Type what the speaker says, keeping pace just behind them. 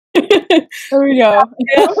There we go.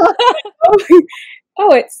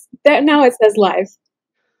 Oh, it's that now. It says live.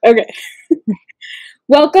 Okay.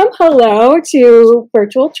 Welcome, hello to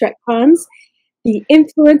Virtual Trek Cons, the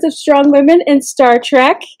influence of strong women in Star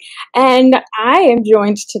Trek, and I am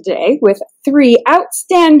joined today with three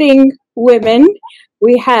outstanding women.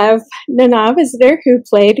 We have Nana Visitor, who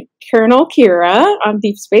played Colonel Kira on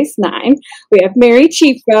Deep Space Nine. We have Mary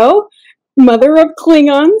Chieffo, mother of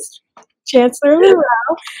Klingons, Chancellor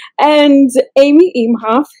L'Rell, and Amy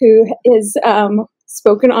Imhoff, who is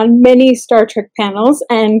spoken on many Star Trek panels,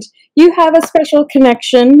 and you have a special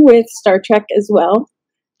connection with Star Trek as well,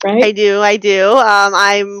 right? I do.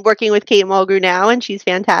 I'm working with Kate Mulgrew now, and she's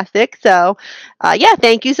fantastic. So, yeah,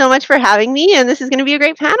 thank you so much for having me, and this is going to be a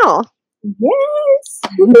great panel. Yes.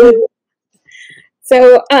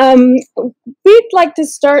 So, we'd like to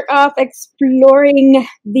start off exploring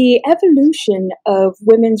the evolution of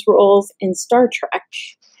women's roles in Star Trek,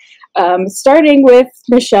 starting with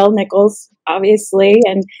Nichelle Nichols, obviously,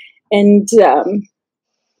 and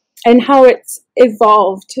how it's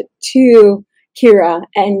evolved to Kira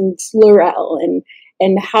and L'Rell,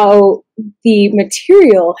 and how the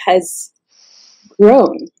material has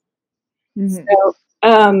grown. Mm-hmm. So,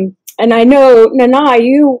 and I know, Nana,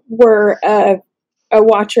 you were a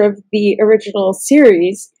watcher of the original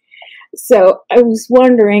series, so I was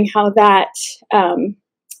wondering how that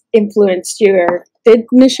influenced you. Or did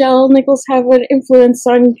Nichelle Nichols have an influence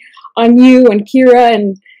on you and Kira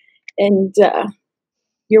and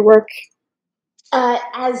your work?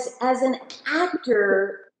 As an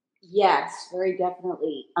actor, yes, very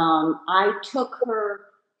definitely. I took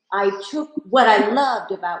what I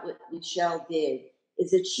loved about what Nichelle did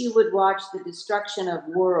is that she would watch the destruction of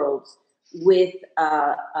worlds with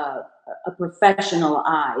a professional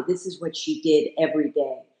eye. This is what she did every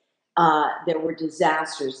day. There were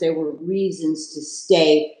disasters. There were reasons to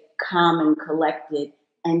stay calm and collected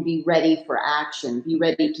and be ready for action, be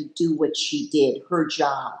ready to do what she did, her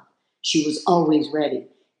job. She was always ready.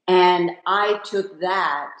 And I took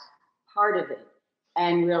that part of it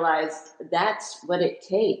and realized that's what it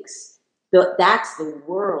takes. That's the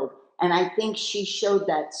world. And I think she showed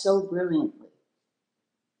that so brilliantly.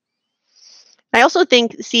 I also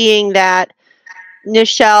think seeing that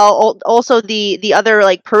Nichelle, also the other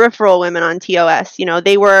like peripheral women on TOS,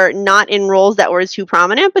 they were not in roles that were too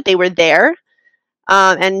prominent, but they were there.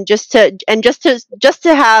 And just to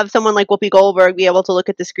have someone like Whoopi Goldberg be able to look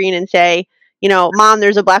at the screen and say, Mom,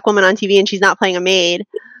 there's a black woman on TV and she's not playing a maid.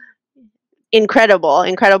 Incredible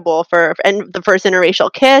for and the first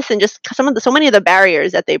interracial kiss, and just so many of the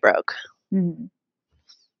barriers that they broke. Mm-hmm.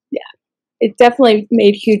 Yeah, it definitely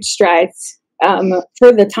made huge strides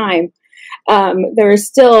for the time. There were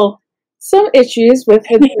still some issues with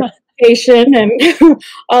representation and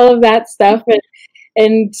all of that stuff,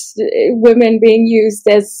 and women being used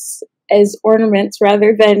as ornaments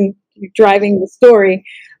rather than driving the story.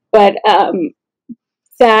 But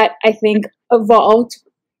that, I think, evolved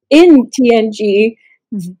in TNG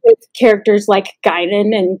with characters like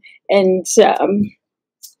Guinan and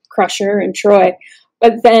Crusher and Troy.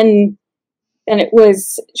 But then it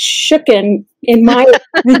was shooken in my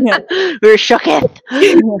we were shooken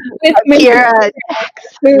with Kira,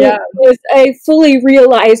 who was a fully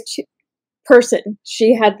realized person.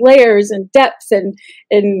 She had layers and depths,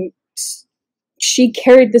 and she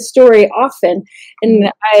carried the story often.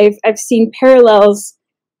 And I've seen parallels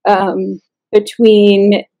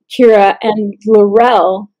between Kira and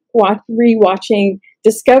L'Rell rewatching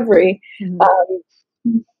Discovery.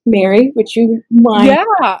 Mary, would you mind?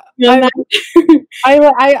 Yeah,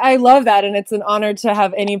 I love that, and it's an honor to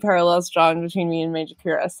have any parallels drawn between me and Major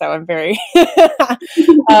Kira. So I'm very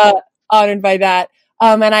honored by that.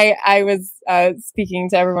 And I was speaking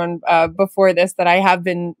to everyone before this that I have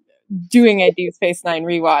been doing a Deep Space Nine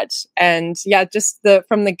rewatch, and just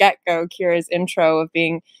from the get-go, Kira's intro of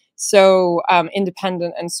being so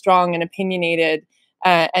independent and strong and opinionated,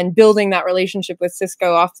 and building that relationship with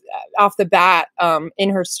Sisko off the bat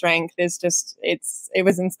in her strength is just it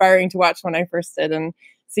was inspiring to watch when I first did, and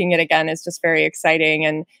seeing it again is just very exciting.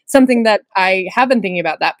 And something that I have been thinking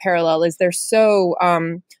about that parallel is they're so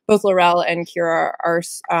both L'Rell and Kira are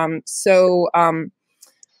so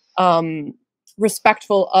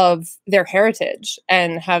respectful of their heritage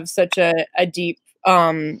and have such a deep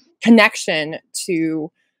connection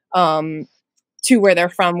to to where they're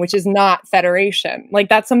from, which is not Federation. Like,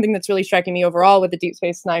 that's something that's really striking me overall with the Deep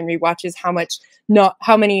Space Nine rewatch, is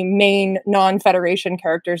how many main non-Federation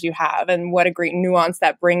characters you have, and what a great nuance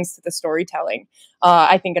that brings to the storytelling.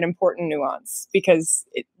 I think an important nuance, because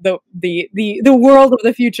the world of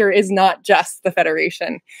the future is not just the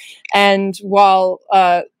Federation. And while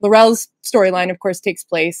L'Rell's storyline, of course, takes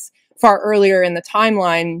place far earlier in the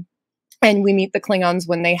timeline, and we meet the Klingons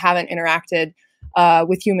when they haven't interacted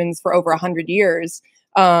with humans for over 100 years.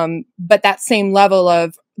 But that same level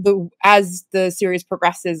of as the series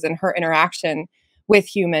progresses and her interaction with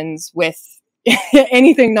humans, with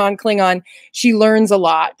anything non-Klingon, she learns a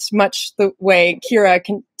lot, much the way Kira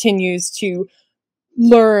continues to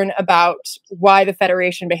learn about why the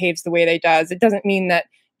Federation behaves the way they does. It doesn't mean that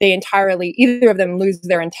they entirely, either of them, lose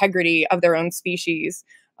their integrity of their own species,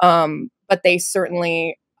 but they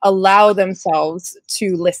certainly allow themselves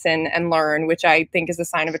to listen and learn, which I think is a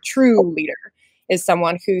sign of a true leader, is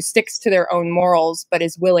someone who sticks to their own morals, but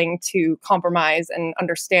is willing to compromise and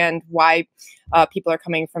understand why people are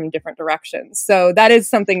coming from different directions. So that is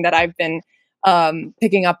something that I've been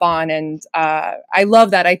picking up on. And I love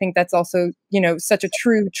that. I think that's also, such a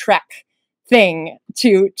true Trek thing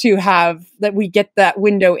to have, that we get that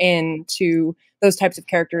window in to those types of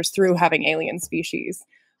characters through having alien species.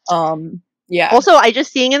 Yeah. Also, I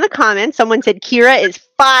just seeing in the comments, someone said Kira is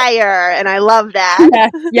fire, and I love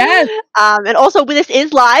that. Yes. And also, this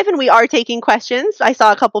is live, and we are taking questions. I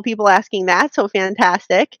saw a couple people asking that, so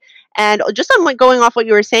fantastic. And just on going off what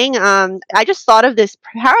you were saying, I just thought of this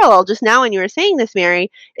parallel just now when you were saying this,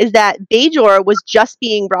 Mary, is that Bajor was just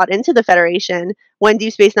being brought into the Federation when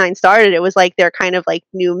Deep Space Nine started. It was like they're kind of like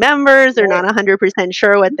new members. They're not 100%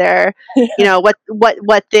 sure what their,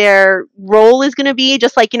 what their role is going to be.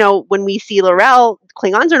 Just like, when we see L'Rell,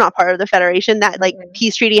 Klingons are not part of the Federation. That like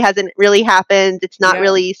peace treaty hasn't really happened. It's not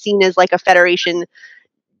really seen as like a Federation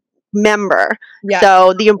member.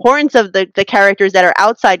 So the importance of the characters that are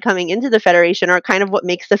outside coming into the Federation are kind of what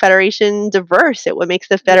makes the Federation diverse. What makes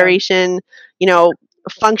the Federation,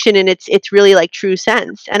 function in its really like true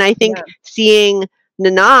sense. And I think seeing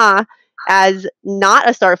Nana as not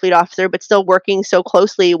a Starfleet officer, but still working so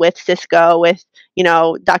closely with Sisko, with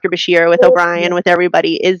Dr. Bashir, with O'Brien, with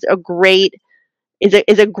everybody, is a great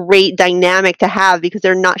dynamic to have, because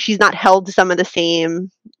she's not held to some of the same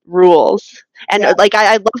rules. And like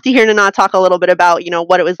I'd love to hear Nana talk a little bit about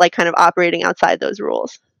what it was like kind of operating outside those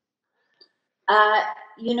rules.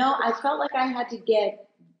 I felt like I had to get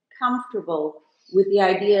comfortable with the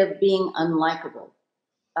idea of being unlikable.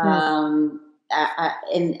 And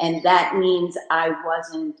that means I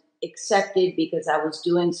wasn't accepted because I was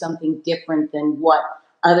doing something different than what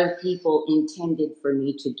other people intended for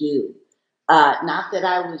me to do. Not that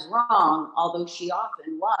I was wrong, although she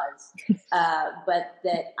often was, but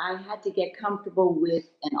that I had to get comfortable with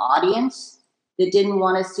an audience that didn't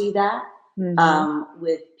want to see that.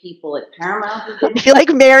 With people at Paramount who didn't. I feel like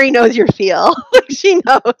Mary knows your feel. She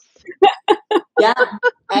knows. Yeah,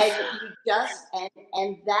 and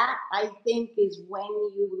and that, I think, is when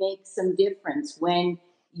you make some difference, when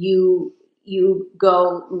you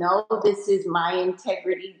go, no, this is my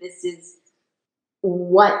integrity, this is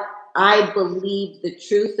what I believe the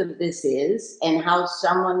truth of this is, and how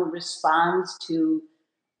someone responds to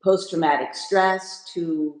post-traumatic stress,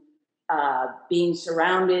 to being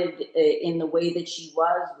surrounded in the way that she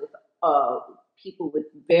was, with people with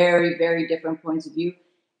very, very different points of view,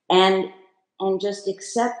 and just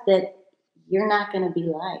accept that you're not going to be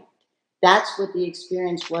liked. That's what the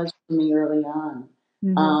experience was for me early on.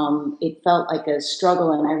 It felt like a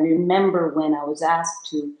struggle, and I remember when I was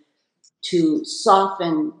asked to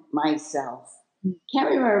soften myself. Can't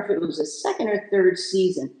remember if it was a second or third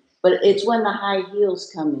season, but it's when the high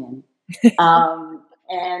heels come in.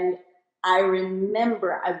 And I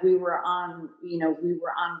remember we were on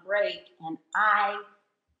break, and I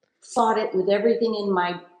fought it with everything in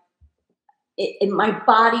my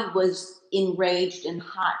body was enraged and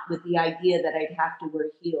hot with the idea that I'd have to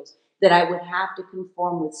wear heels, that I would have to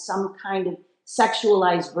conform with some kind of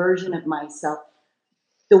sexualized version of myself.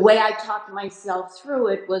 The way I talked myself through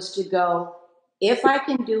it was to go, if I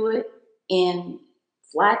can do it in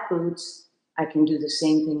flat boots, I can do the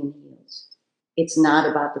same thing in heels. It's not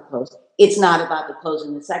about the clothes. It's not about the clothes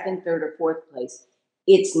in the second, third, or fourth place.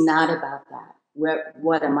 It's not about that.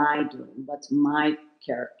 What am I doing? What's my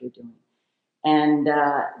character doing? And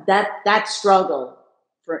that struggle,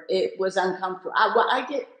 it was uncomfortable.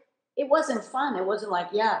 It wasn't fun. It wasn't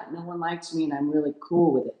like, no one likes me and I'm really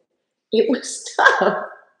cool with it. It was tough.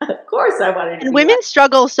 Of course I wanted to And be women liked.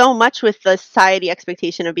 struggle so much with the society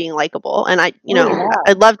expectation of being likable. And Oh, yeah.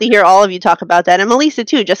 I'd love to hear all of you talk about that. And Melissa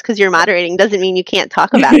too, just because you're moderating doesn't mean you can't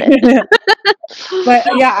talk about it. But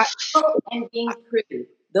yeah. And being pretty,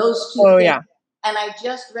 those two Oh, things. yeah. And I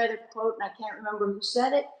just read a quote, and I can't remember who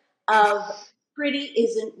said it, of pretty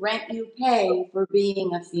isn't rent you pay for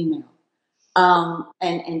being a female,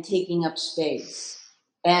 and taking up space.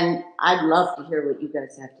 And I'd love to hear what you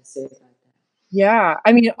guys have to say about that. Yeah,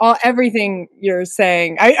 I mean, everything you're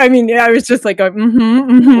saying. I mean, I was just like, I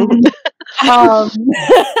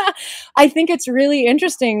think it's really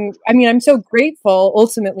interesting. I mean, I'm so grateful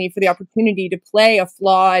ultimately for the opportunity to play a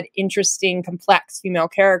flawed, interesting, complex female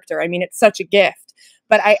character. I mean, it's such a gift.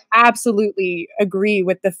 But I absolutely agree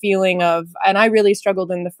with the feeling of, and I really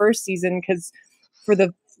struggled in the first season because for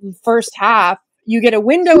the first half, you get a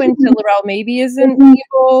window into Laurel maybe isn't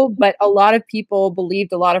evil, but a lot of people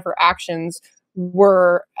believed a lot of her actions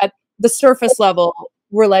were at the surface level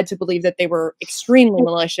were led to believe that they were extremely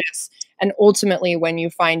malicious. And ultimately, when you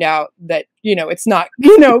find out that, it's not,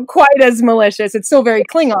 quite as malicious, it's still very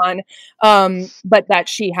Klingon, but that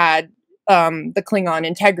she had the Klingon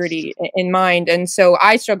integrity in mind. And so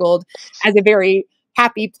I struggled as a very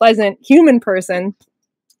happy, pleasant human person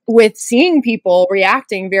with seeing people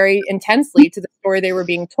reacting very intensely to the story they were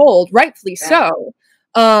being told, rightfully so.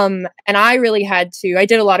 And I really I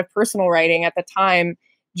did a lot of personal writing at the time,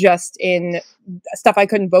 just in stuff I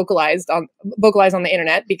couldn't vocalize on the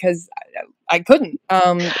internet because I couldn't.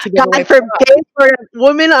 To give God away forbid for a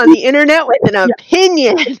woman on the internet with an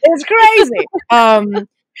opinion. It's crazy.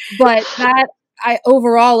 But that I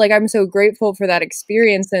overall, like, I'm so grateful for that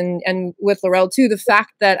experience, and with Laurel too, the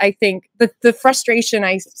fact that I think the frustration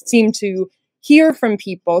I seem to hear from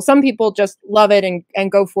people, some people just love it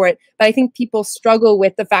and go for it, but I think people struggle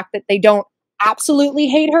with the fact that they don't absolutely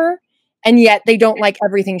hate her, and yet they don't like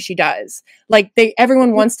everything she does. Like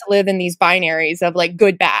everyone wants to live in these binaries of like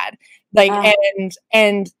good, bad, like,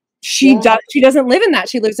 and she doesn't live in that.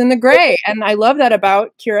 She lives in the gray. And I love that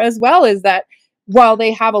about Kira as well, is that while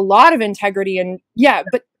they have a lot of integrity and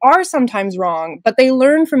but are sometimes wrong, but they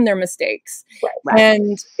learn from their mistakes. Right.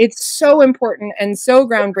 And it's so important and so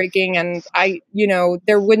groundbreaking. And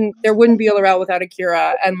there wouldn't be a Laurel without a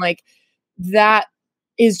Kira. And like, that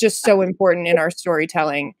is just so important in our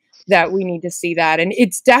storytelling that we need to see that. And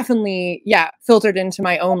it's definitely, filtered into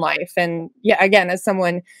my own life. And again, as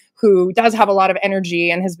someone who does have a lot of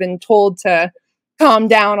energy and has been told to calm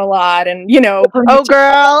down a lot, and oh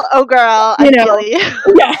girl, I feel you.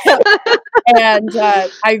 And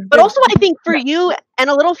but also I think for you and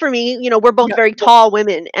a little for me, we're both very tall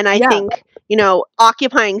women, and I think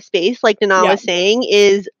occupying space, like Nana was saying,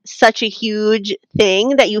 is such a huge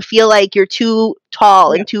thing that you feel like you're too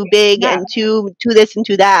tall and too big and too this and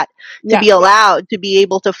too that to be allowed to be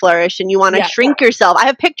able to flourish, and you want to shrink yourself. I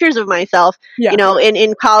have pictures of myself,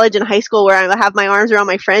 in college and high school where I have my arms around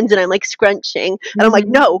my friends and I'm like scrunching, and I'm like,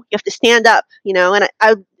 no, you have to stand up, and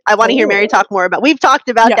I want to hear Mary talk more about. We've talked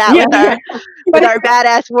about that with our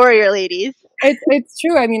badass warrior ladies. It's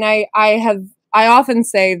true. I mean, I often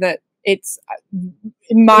say that it's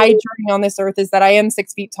my journey on this earth is that I am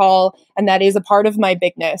 6 feet tall, and that is a part of my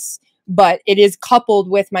bigness, but it is coupled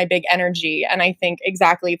with my big energy. And I think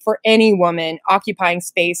exactly for any woman occupying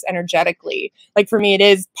space energetically, like for me, it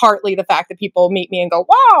is partly the fact that people meet me and go,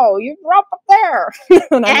 wow, you're up there.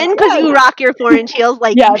 and because you rock your 4-inch heels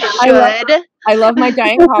like you should. I love my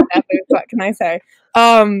giant combat boots. What can I say?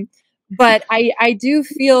 But I do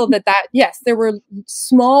feel that yes, there were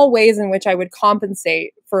small ways in which I would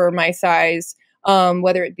compensate for my size,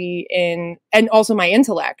 whether it be and also my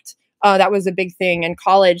intellect. That was a big thing in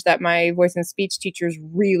college that my voice and speech teachers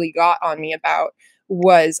really got on me about,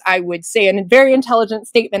 was I would say a very intelligent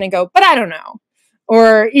statement and go, but I don't know.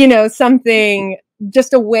 Or, something,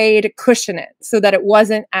 just a way to cushion it so that it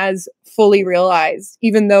wasn't as fully realized,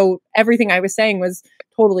 even though everything I was saying was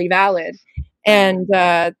totally valid. And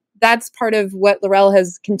that's part of what Laurel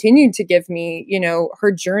has continued to give me,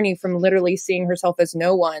 her journey from literally seeing herself as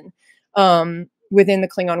no one within the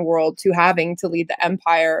Klingon world to having to lead the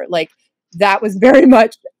Empire. Like, that was very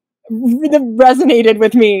much resonated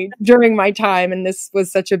with me during my time. And this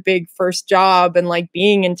was such a big first job, and like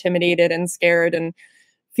being intimidated and scared and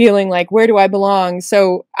feeling like, where do I belong?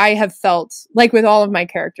 So I have felt like with all of my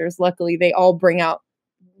characters, luckily, they all bring out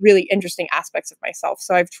really interesting aspects of myself.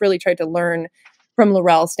 So I've really tried to learn from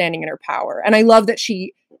Laurel standing in her power. And I love that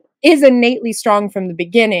she is innately strong from the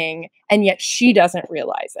beginning, and yet she doesn't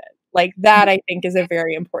realize it. Like, that, I think, is a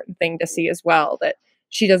very important thing to see as well, that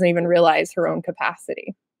she doesn't even realize her own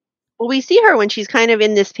capacity. Well, we see her when she's kind of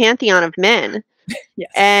in this pantheon of men.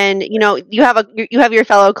 Yes. And you know, you have your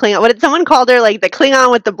fellow Klingon. What did someone call her? Like the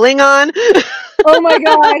Klingon with the bling on? Oh my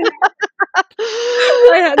god.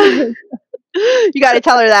 I had to- You got to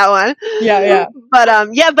tell her that one. Yeah.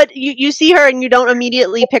 But you see her and you don't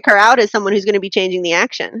immediately pick her out as someone who's going to be changing the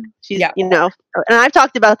action. She's, Yeah. you know, and I've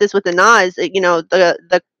talked about this with the Nas, you know,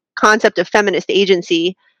 the concept of feminist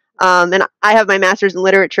agency. And I have my master's in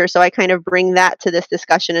literature, so I kind of bring that to this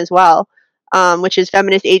discussion as well, which is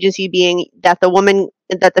feminist agency being that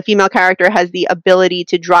the female character has the ability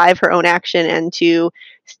to drive her own action and to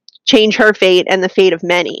change her fate and the fate of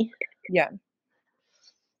many. Yeah.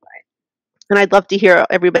 And I'd love to hear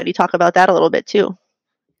everybody talk about that a little bit too.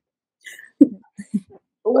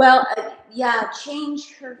 Well, yeah,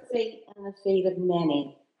 change her fate and the fate of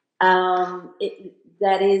many.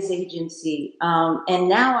 That is agency. And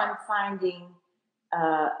now I'm finding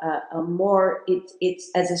a more,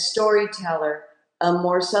 it's as a storyteller, a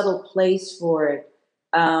more subtle place for it.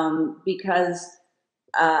 Because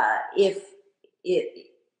if it,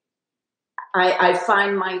 I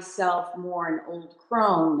find myself more an old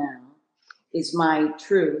crone now, is my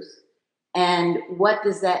truth. And what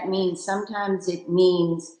does that mean? Sometimes it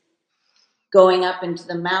means going up into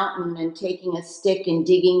the mountain and taking a stick and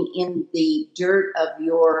digging in the dirt of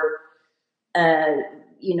your,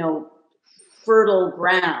 fertile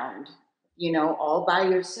ground, all by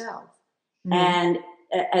yourself. Mm-hmm. And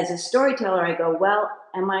as a storyteller, I go, well,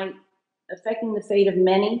 am I affecting the fate of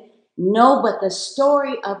many? No, but the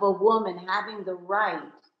story of a woman having the right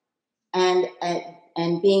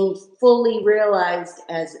and being fully realized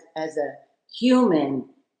as a human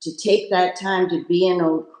to take that time to be an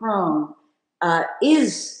old crone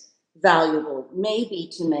is valuable, maybe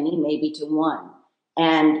to many, maybe to one.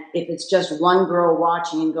 And if it's just one girl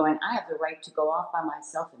watching and going, I have the right to go off by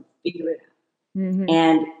myself and figure it out. Mm-hmm.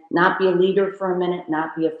 And not be a leader for a minute,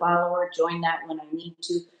 not be a follower, join that when I need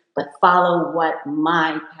to, but follow what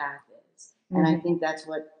my path is. Mm-hmm. And I think that's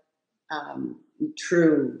what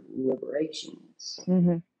true liberation is.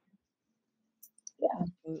 Mm-hmm. Yeah,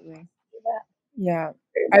 absolutely. Yeah.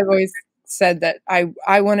 I've always said that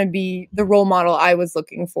I want to be the role model I was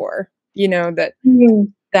looking for,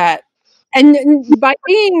 that and by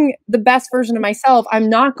being the best version of myself, I'm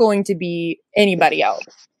not going to be anybody else,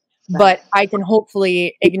 but I can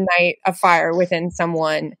hopefully ignite a fire within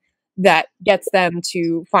someone that gets them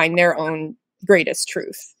to find their own greatest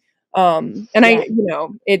truth. And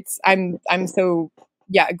I'm so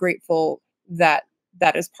grateful that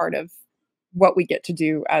is part of what we get to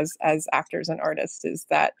do as actors and artists, is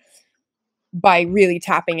that by really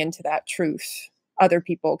tapping into that truth, other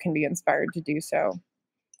people can be inspired to do so.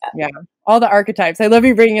 Yeah. All the archetypes. I love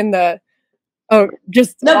you bringing in I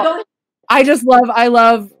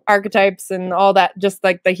love archetypes and all that, just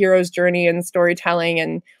like the hero's journey and storytelling.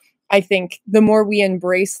 And I think the more we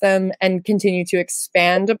embrace them and continue to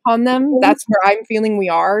expand upon them, that's where I'm feeling we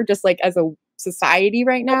are, just like as a society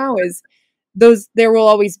right now, is there will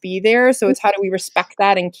always be there. So it's how do we respect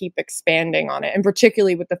that and keep expanding on it? And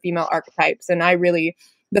particularly with the female archetypes. And the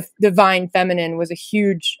divine feminine was a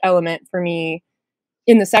huge element for me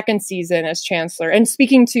in the second season as Chancellor. And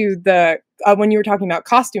speaking to the, when you were talking about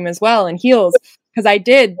costume as well and heels, because I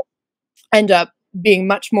did end up being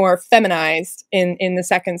much more feminized in the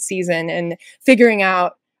second season and figuring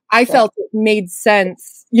out, I felt it made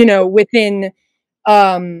sense, within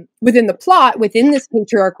the plot, within this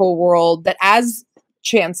patriarchal world, that as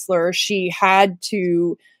Chancellor, she had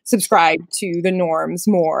to subscribe to the norms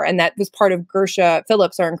more. And that was part of Gersha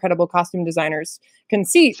Phillips, our incredible costume designer's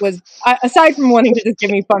conceit, was, aside from wanting to just give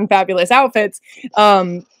me fun, fabulous outfits,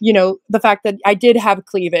 the fact that I did have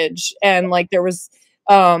cleavage, and like there was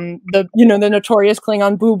the notorious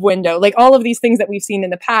Klingon boob window, like all of these things that we've seen in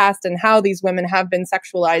the past, and how these women have been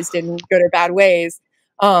sexualized in good or bad ways.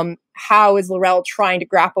 How is L'Rell trying to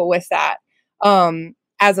grapple with that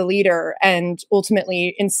as a leader? And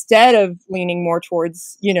ultimately, instead of leaning more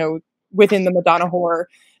towards, within the Madonna whore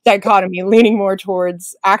dichotomy, leaning more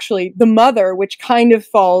towards actually the mother, which kind of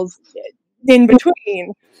falls in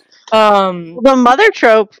between. The mother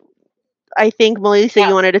trope, I think, Melissa,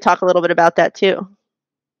 you wanted to talk a little bit about that too.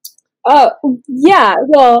 Oh, yeah.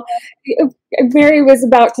 Well, Mary was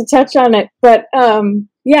about to touch on it, but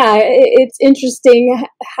it's interesting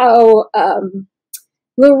how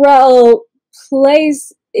L'Rell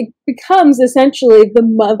becomes essentially the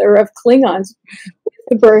mother of Klingons,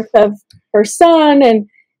 the birth of her son and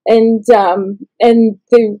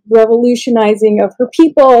the revolutionizing of her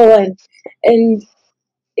people, and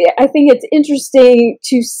I think it's interesting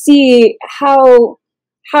to see how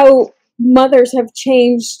mothers have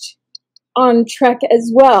changed on Trek as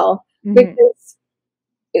well, because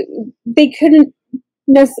they couldn't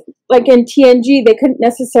like in TNG, they couldn't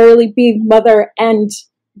necessarily be mother and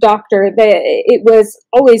doctor. It was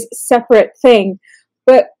always a separate thing.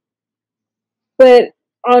 But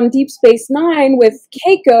on Deep Space Nine with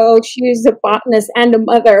Keiko, she was a botanist and a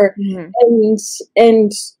mother,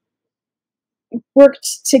 and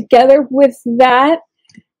worked together with that,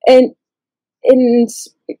 and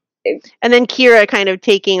then Kira kind of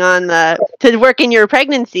taking on to work in your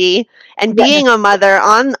pregnancy and being a mother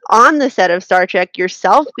on the set of Star Trek,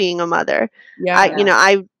 yourself being a mother.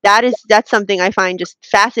 That's something I find just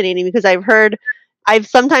fascinating, because I've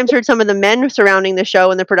sometimes heard some of the men surrounding the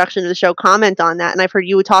show and the production of the show comment on that, and I've heard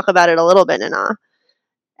you talk about it a little bit, Nana,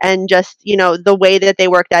 and just the way that they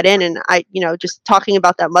work that in, and just talking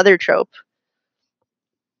about that mother trope.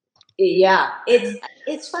 Yeah,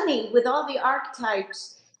 it's funny with all the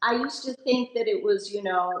archetypes. I used to think that it was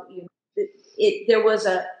there was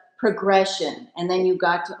a progression, and then you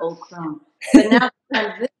got to Old Crone. But now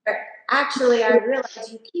that I'm there, actually, I realize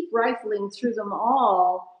you keep rifling through them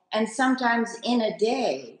all, and sometimes in a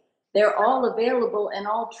day, they're all available and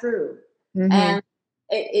all true. And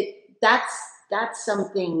that's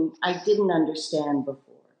something I didn't understand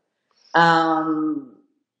before.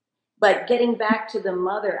 But getting back to the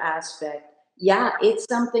mother aspect, yeah, it's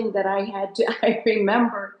something that I had to. I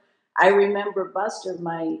remember Buster,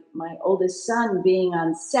 my oldest son, being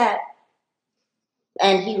on set,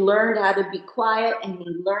 and he learned how to be quiet, and he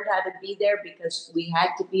learned how to be there because we had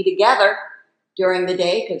to be together during the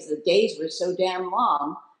day because the days were so damn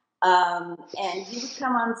long. And he would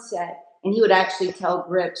come on set, and he would actually tell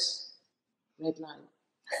Grips, "Red light."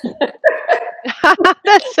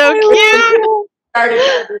 That's so cute.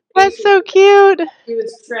 That's so cute. He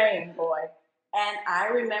was trained, boy. And I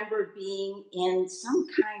remember being in some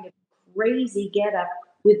kind of crazy getup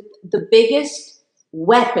with the biggest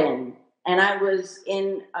weapon. And I was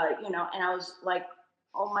and I was like,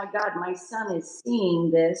 oh my God, my son is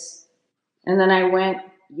seeing this. And then I went,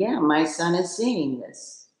 yeah, my son is seeing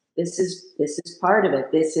this. This is part of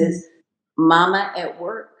it. This is mama at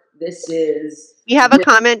work. This is... We have a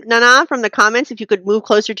comment, Nana, from the comments, if you could move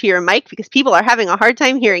closer to your mic, because people are having a hard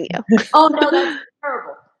time hearing you. Oh, no, that's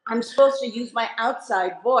terrible. I'm supposed to use my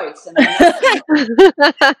outside voice. And I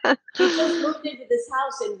just moved into this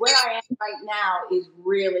house, and where I am right now is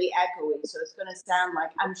really echoey. So it's going to sound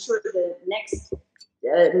like... I'm sure the next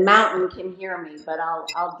mountain can hear me, but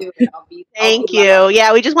I'll do it. Thank you.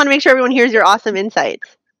 Yeah, we just want to make sure everyone hears your awesome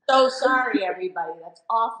insights. So sorry, everybody. That's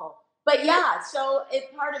awful. But yeah, so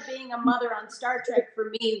part of being a mother on Star Trek for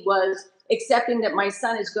me was accepting that my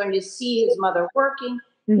son is going to see his mother working,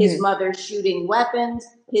 his mother shooting weapons,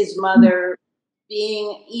 his mother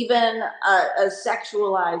being even a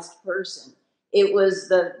sexualized person. It was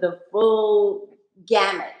the full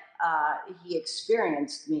gamut he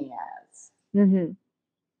experienced me as. And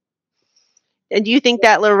do you think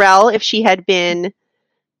that L'Rell, if she had been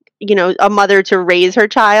a mother to raise her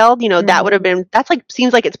child, that would have been,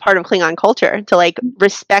 seems like it's part of Klingon culture to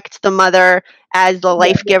respect the mother as the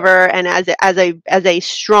life giver and as a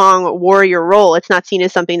strong warrior role. It's not seen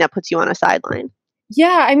as something that puts you on a sideline.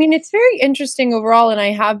 Yeah, I mean, it's very interesting overall, and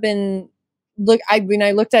I have been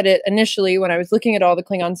I looked at it initially when I was looking at all the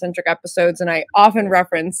Klingon centric episodes, and I often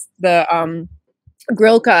reference the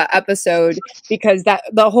Grilka episode because that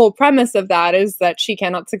the whole premise of that is that she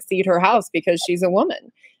cannot succeed her house because she's a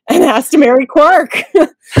woman and has to marry Quark.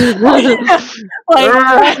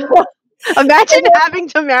 Imagine having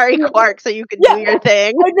to marry Quark so you can do your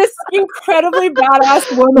thing. Like this incredibly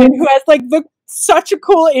badass woman who has such a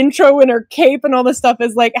cool intro in her cape and all this stuff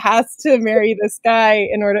is has to marry this guy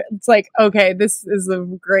in order. It's okay, this is a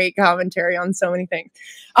great commentary on so many things.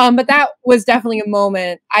 But that was definitely a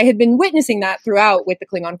moment. I had been witnessing that throughout with the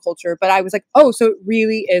Klingon culture, but I was like, oh, so it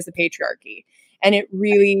really is a patriarchy. And it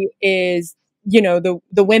really is, the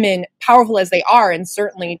women, powerful as they are, and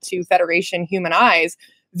certainly to Federation human eyes,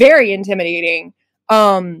 very intimidating.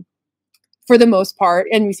 For the most part,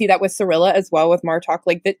 and we see that with Cirilla as well, with Martok,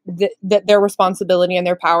 that their responsibility and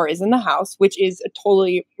their power is in the house, which is a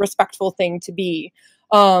totally respectful thing to be.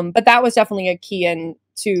 But that was definitely a key in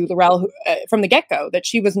to L'Rell from the get-go, that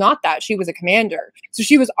she was not that. She was a commander. So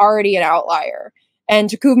she was already an outlier. And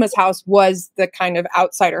T'Kuvma's house was the kind of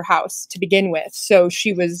outsider house to begin with. So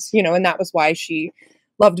she was, and that was why she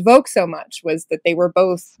loved Vogue so much, was that they were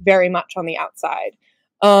both very much on the outside.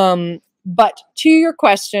 But to your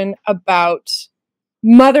question about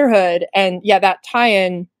motherhood and that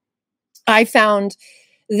tie-in, I found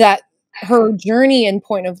that her journey in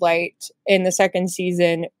Point of Light in the second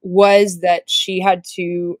season was that she had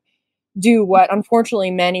to do what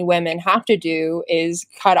unfortunately many women have to do, is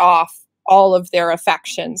cut off all of their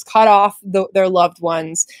affections, cut off their loved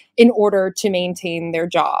ones in order to maintain their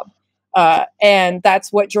job. And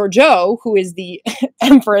that's what Georgiou, who is the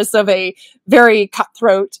empress of a very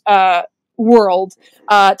cutthroat world,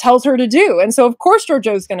 tells her to do. And so, of course,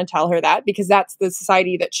 Georgiou's going to tell her that, because that's the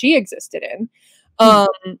society that she existed in.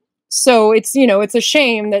 So it's, it's a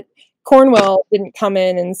shame that Cornwell didn't come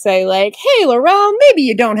in and say, like, hey, Laurel, maybe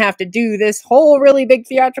you don't have to do this whole really big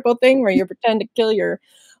theatrical thing where you pretend to kill your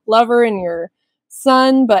lover and your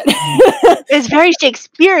son. But it's very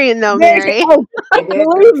Shakespearean, though, Mary.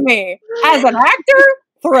 Believe me, as an actor,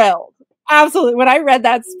 thrilled. Absolutely. When I read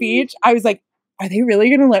that speech, I was like, are they really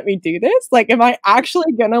going to let me do this? Like, am I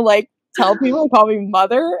actually going to, like, tell people to call me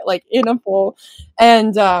mother, like, in a full...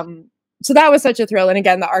 And so that was such a thrill. And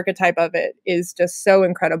again, the archetype of it is just so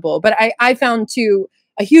incredible. But I found, too,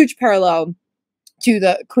 a huge parallel to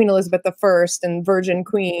the Queen Elizabeth I and Virgin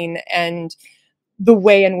Queen, and the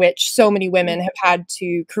way in which so many women have had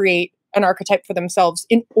to create an archetype for themselves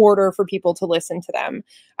in order for people to listen to them.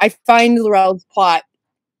 I find Laurel's plot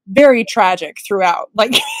very tragic throughout,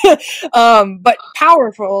 like, but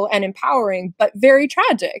powerful and empowering, but very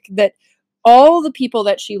tragic, that all the people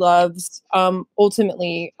that she loves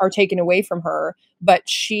ultimately are taken away from her, but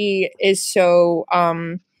she is so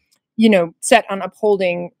set on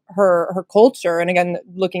upholding her culture. And again,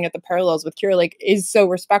 looking at the parallels with Kira, like, is so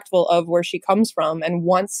respectful of where she comes from and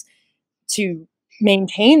wants to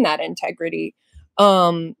maintain that integrity,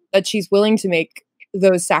 that she's willing to make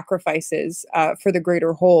those sacrifices for the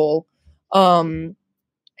greater whole.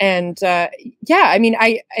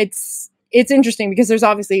 It's interesting because there's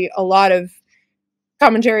obviously a lot of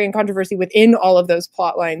commentary and controversy within all of those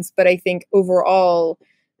plot lines, but I think overall,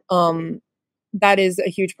 that is a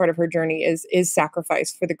huge part of her journey, is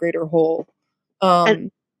sacrifice for the greater whole. And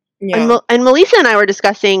Melissa and I were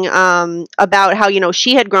discussing about how,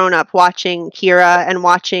 she had grown up watching Kira and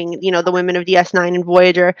watching, the women of DS9 and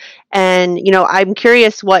Voyager. And, I'm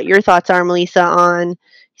curious what your thoughts are, Melissa, on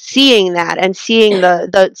seeing that and seeing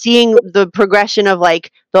the progression of,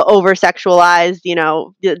 like, the over-sexualized,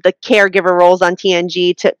 the caregiver roles on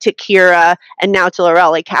TNG to Kira and now to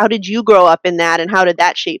Laurel. Like, how did you grow up in that, and how did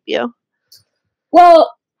that shape you?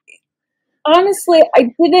 Well, honestly,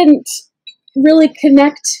 I didn't really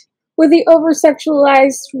connect with the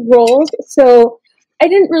over-sexualized roles, so I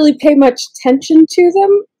didn't really pay much attention to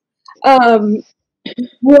them.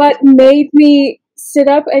 What made me sit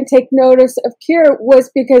up and take notice of Kira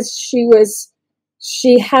was because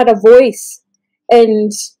she had a voice,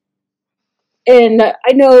 and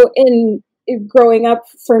I know in growing up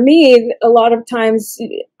for me, a lot of times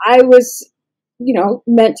I was,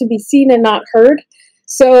 meant to be seen and not heard.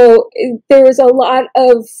 So there was a lot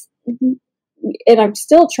of, and I'm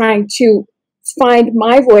still trying to find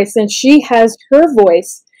my voice, and she has her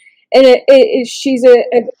voice, and she's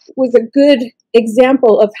was a good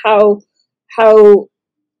example of how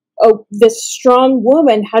this strong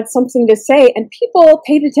woman had something to say, and people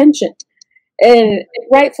paid attention, and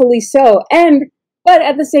rightfully so. But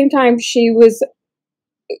at the same time, she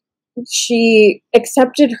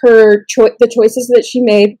accepted the choices that she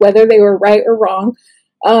made, whether they were right or wrong,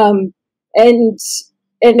 and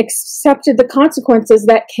accepted the consequences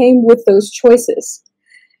that came with those choices.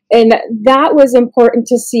 And that was important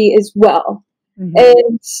to see as well. Mm-hmm.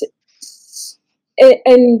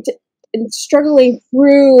 And struggling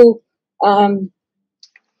through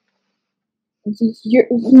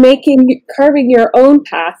carving your own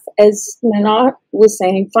path, as Nana was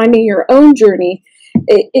saying, finding your own journey,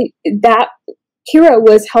 that Kira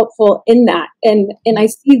was helpful in that. And I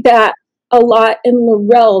see that a lot in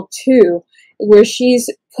Laurel too, where she's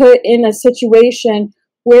put in a situation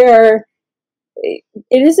where it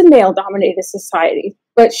is a male-dominated society,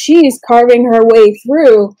 but she's carving her way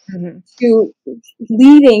through mm-hmm. to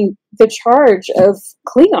leading the charge of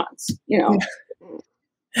Klingons, Yeah.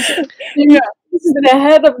 This is the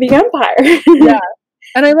head of the Empire. Yeah.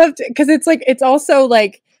 And I loved it because it's also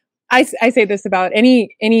like, I say this about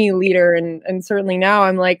any leader, and certainly now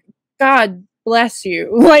I'm like, God bless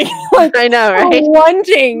you. Like I know, right?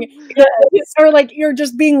 Wanting, or like you're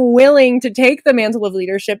just being willing to take the mantle of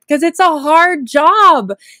leadership, because it's a hard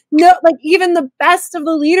job. No, like even the best of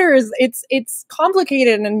the leaders, it's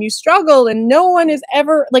complicated, and you struggle, and no one is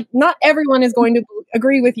ever, like, not everyone is going to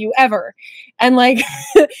agree with you ever. And like,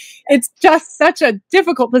 it's just such a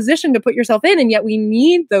difficult position to put yourself in. And yet we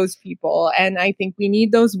need those people. And I think we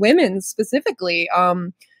need those women specifically,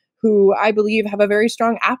 who I believe have a very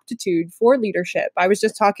strong aptitude for leadership. I was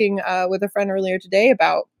just talking with a friend earlier today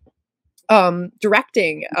about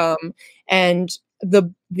directing and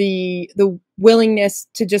the willingness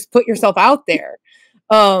to just put yourself out there.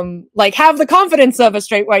 like have the confidence of a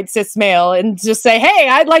straight white cis male and just say, hey,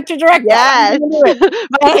 I'd like to direct Yes. that. I'm gonna do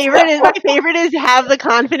it. My favorite is have the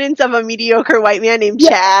confidence of a mediocre white man named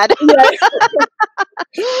Chad. Yeah.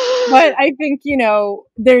 But I think, you know,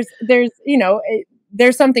 there's you know,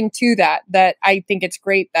 there's something to that I think it's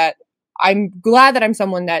great that I'm glad that I'm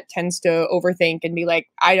someone that tends to overthink and be like,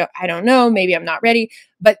 I don't know, maybe I'm not ready,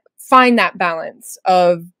 but find that balance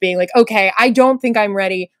of being like, okay, I don't think I'm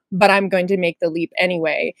ready, but I'm going to make the leap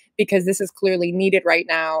anyway, because this is clearly needed right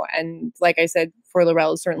now. And like I said, for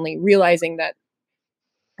Laurel, certainly realizing that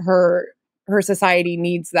her society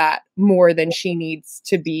needs that more than she needs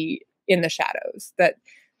to be in the shadows.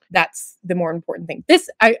 That's the more important thing. This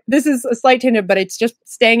is a slight tangent, but it's just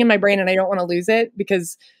staying in my brain and I don't want to lose it,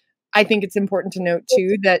 because I think it's important to note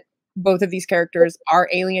too that both of these characters are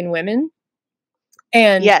alien women.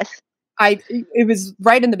 And yes, it was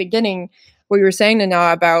right in the beginning what you were saying,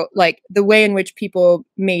 Nana, about like the way in which people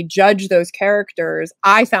may judge those characters.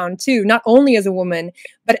 I found too, not only as a woman,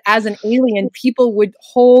 but as an alien, people would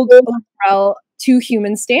hold Laurel to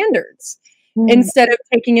human standards instead of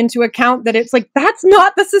taking into account that it's like, that's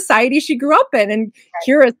not the society she grew up in. And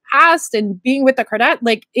Kira's past and being with the Kardashians,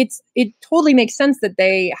 like it totally makes sense that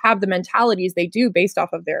they have the mentalities they do based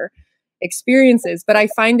off of their experiences. But I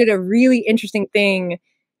find it a really interesting thing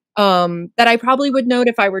that I probably would note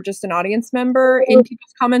if I were just an audience member in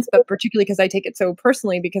people's comments, but particularly because I take it so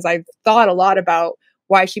personally, because I've thought a lot about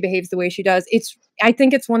why she behaves the way she does. I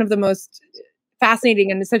think it's one of the most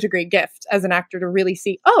fascinating, and it's such a great gift as an actor to really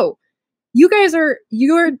see, oh,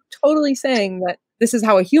 you're totally saying that this is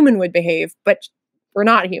how a human would behave, but we're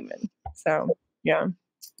not human. So, yeah.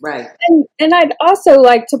 Right. And I'd also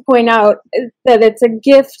like to point out that it's a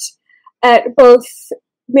gift at both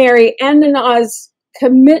Mary and Nanaz's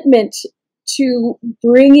commitment to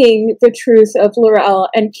bringing the truth of Laurel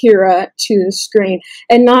and Kira to the screen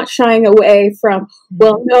and not shying away from,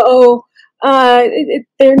 well, no,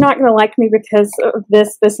 they're not going to like me because of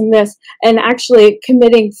this, and this, and actually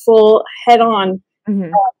committing full head on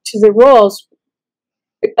to the roles.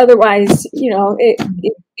 Otherwise, you know,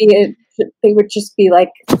 they would just be like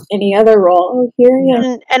any other role. Oh, here,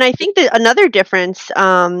 yeah. And I think that another difference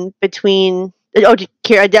between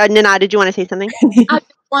Kira, Nana, did you want to say something? I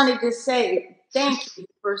just wanted to say thank you,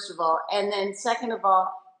 first of all. And then second of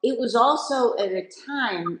all, it was also at a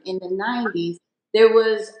time in the 90s, there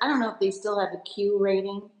was, I don't know if they still have a Q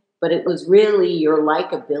rating, but it was really your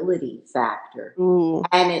likability factor. Ooh.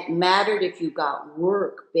 And it mattered if you got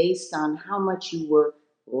work based on how much you were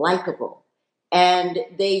likable. And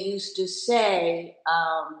they used to say,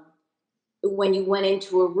 when you went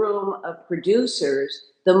into a room of producers,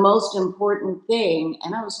 the most important thing,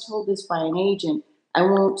 and I was told this by an agent, I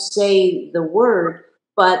won't say the word,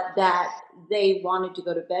 but that they wanted to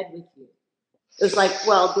go to bed with you. It was like,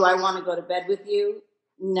 well, do I want to go to bed with you?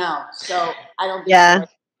 No. So I don't think. Yeah.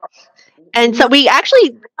 And so we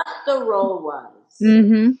actually, what the role was.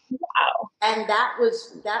 Wow. And that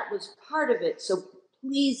was part of it. So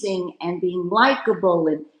pleasing and being likable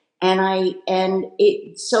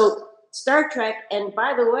so Star Trek, and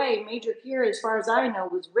by the way, Major Kira, as far as I know,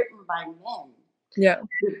 was written by men. Yeah.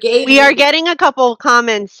 We are getting a couple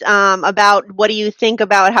comments about what do you think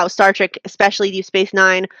about how Star Trek, especially Deep Space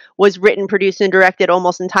Nine, was written, produced, and directed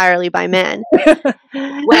almost entirely by men.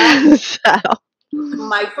 Well, so.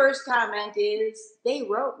 My first comment is they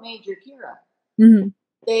wrote Major Kira.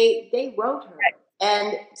 They wrote her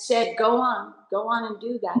and said, go on and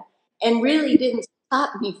do that. And really didn't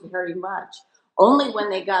stop me very much. Only when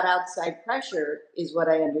they got outside pressure is what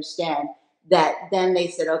I understand, that then they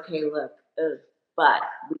said, okay, look, but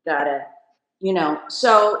we gotta, you know.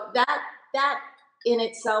 So that in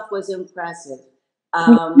itself was impressive.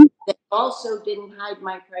 They also didn't hide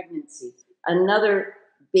my pregnancy. Another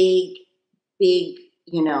big,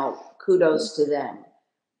 you know, kudos to them.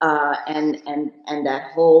 And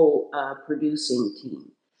that whole producing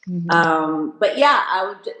team. But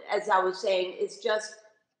yeah, as I was saying, it's just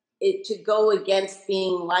to go against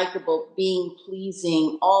being likable, being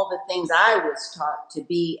pleasing, all the things I was taught to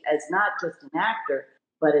be as not just an actor,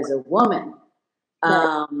 but as a woman.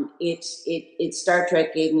 Star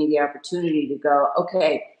Trek gave me the opportunity to go,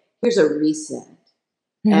 okay, here's a reset.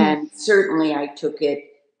 And certainly I took it.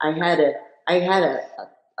 I had a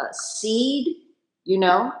seed, you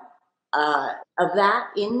know, of that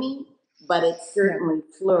in me, but it certainly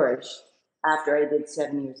flourished after I did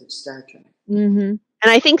 7 years of Star Trek. And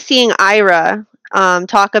I think seeing Ira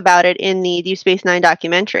talk about it in the Deep Space Nine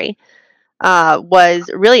documentary, was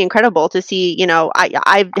really incredible to see. You know,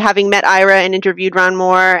 I having met Ira and interviewed Ron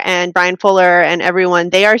Moore and Brian Fuller and everyone,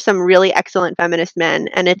 they are some really excellent feminist men,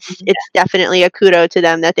 and it's definitely a kudo to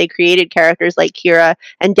them that they created characters like Kira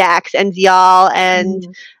and Dax and Zial and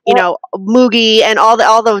you know, Moogie and all the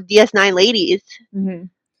DS9 ladies.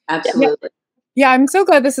 Absolutely. Yeah, I'm so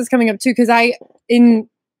glad this is coming up too, because in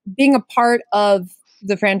being a part of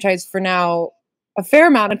the franchise for now a fair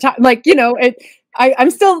amount of time, like, you know, we're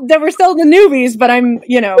still the newbies, but I'm,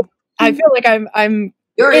 you know, I feel like I'm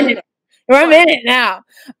You're in it. I'm in it now.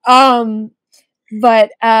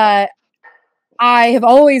 But I have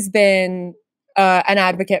always been an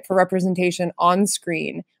advocate for representation on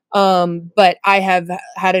screen. But I have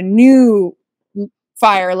had a new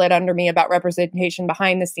fire lit under me about representation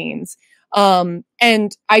behind the scenes.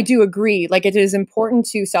 And I do agree, like, it is important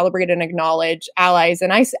to celebrate and acknowledge allies.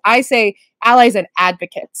 And I say allies and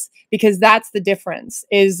advocates, because that's the difference,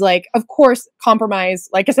 is like, of course, compromise.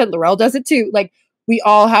 Like I said, Laurel does it too. Like, we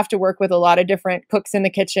all have to work with a lot of different cooks in the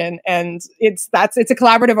kitchen, and it's a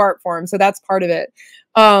collaborative art form. So that's part of it.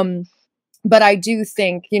 But I do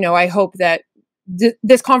think, you know, I hope that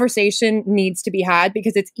this conversation needs to be had,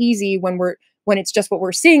 because it's easy when it's just what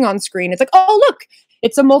we're seeing on screen. It's like, oh, look,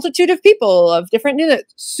 it's a multitude of people of different,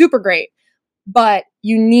 super great. But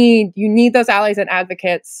you need those allies and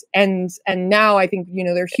advocates. And now I think, you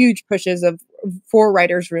know, there are huge pushes for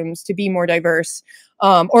writers' rooms to be more diverse,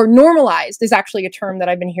 or normalized is actually a term that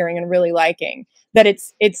I've been hearing and really liking. That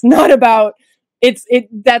it's not about,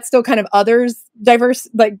 that's still kind of others diverse,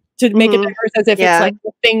 like, to make it diverse as if it's like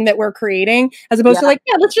the thing that we're creating, as opposed to like,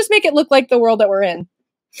 yeah, let's just make it look like the world that we're in.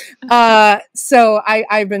 So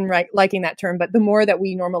I've been liking that term, but the more that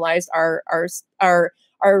we normalize our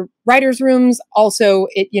writers' rooms, also,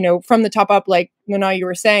 it, you know, from the top up, like Mona, you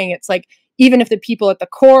were saying, it's like, even if the people at the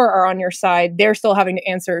core are on your side, they're still having to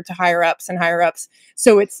answer to higher ups and higher ups.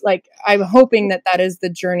 So it's like, I'm hoping that is the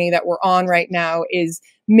journey that we're on right now, is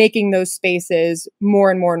making those spaces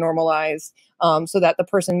more and more normalized, so that the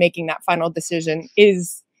person making that final decision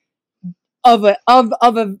is of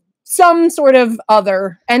some sort of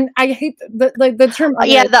other. And I hate the term other.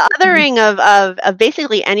 Yeah, the othering of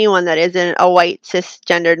basically anyone that isn't a white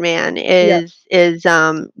cisgendered man is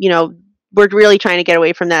you know, we're really trying to get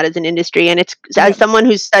away from that as an industry. And it's, as someone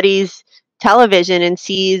who studies television and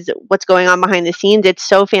sees what's going on behind the scenes, it's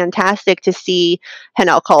so fantastic to see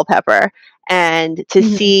Hanelle Culpepper and to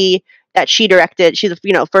see that she's the,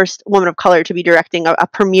 you know, first woman of color to be directing a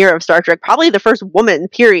premiere of Star Trek, probably the first woman,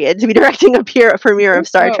 period, to be directing a premiere of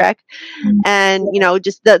Star Trek. And, you know,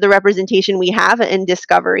 just the representation we have in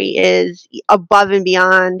Discovery is above and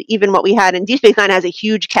beyond even what we had in Deep Space Nine. Has a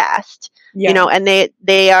huge cast, you know, and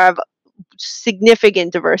they have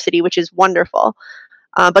significant diversity, which is wonderful.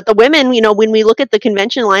 But the women, you know, when we look at the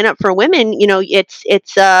convention lineup for women, you know, it's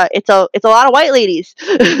a lot of white ladies.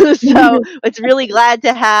 So it's really glad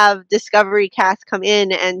to have Discovery cast come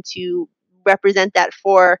in and to represent that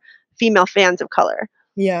for female fans of color.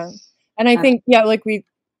 Yeah. And I think,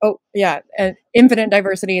 and infinite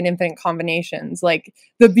diversity and infinite combinations. Like,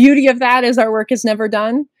 the beauty of that is our work is never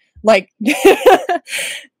done. Like,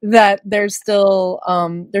 that there's still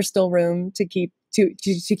room to keep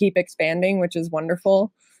expanding, which is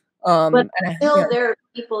wonderful. But still, there are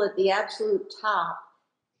people at the absolute top,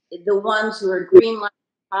 the ones who are greenlight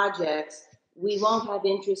projects. We won't have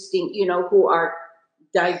interesting, you know, who are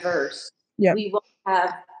diverse. Yeah. We won't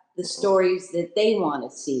have the stories that they want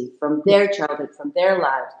to see from their childhood, from their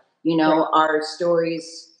lives. You know, our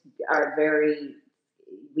stories are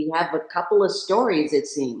we have a couple of stories, it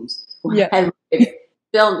seems. And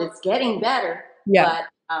filmed, it's getting better. But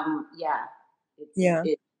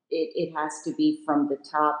it has to be from the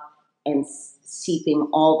top and seeping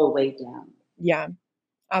all the way down. Yeah,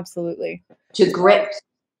 absolutely. To grips.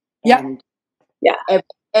 And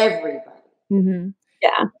everybody.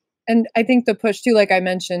 Yeah. And I think the push too, like I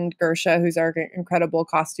mentioned, Gersha, who's our incredible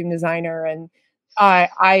costume designer, and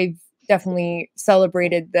I've definitely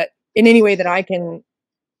celebrated that in any way that I can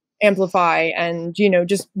amplify and, you know,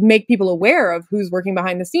 just make people aware of who's working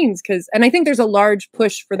behind the scenes. And I think there's a large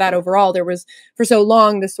push for that overall. There was for so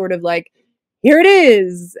long this sort of like, here it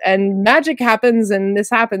is, and magic happens and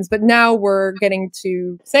this happens. But now we're getting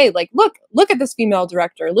to say, like, look at this female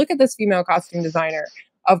director, look at this female costume designer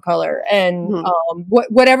of color, and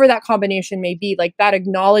whatever that combination may be, like that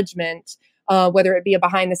acknowledgement, whether it be a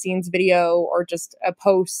behind the scenes video or just a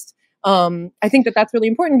post. I think that's really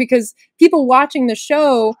important, because people watching the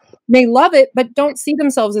show may love it, but don't see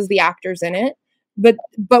themselves as the actors in it. but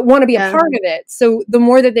want to be a part of it. So the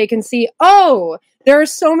more that they can see, oh, there are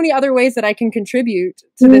so many other ways that I can contribute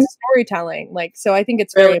to this storytelling. Like, so I think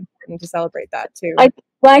it's very important to celebrate that too. I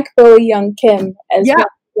like Bowie Young Kim as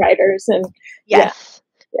writers, and yeah,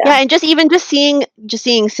 and just seeing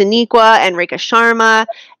Sonequa and Rekha Sharma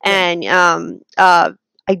and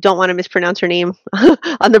I don't want to mispronounce her name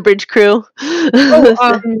on the bridge crew.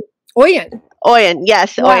 Oyen.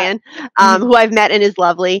 Yes, Oyen, who I've met and is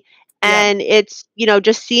lovely. And it's,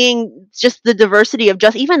 just seeing just the diversity of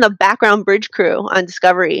just even the background bridge crew on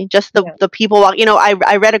Discovery, just the people,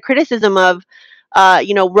 I read a criticism of,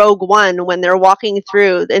 Rogue One when they're walking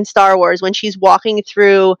through in Star Wars, when she's walking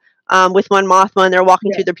through with Mon Mothma and they're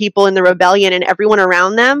walking through the people in the rebellion and everyone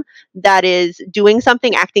around them that is doing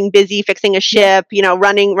something, acting busy, fixing a ship,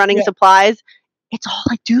 running supplies. It's all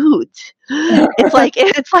like dudes.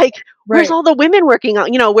 It's like where's all the women working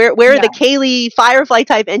on, where are the Kaylee Firefly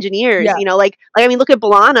type engineers? I mean, look at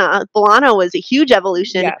B'Elanna. B'Elanna was a huge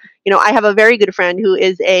evolution. I have a very good friend who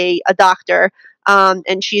is a doctor.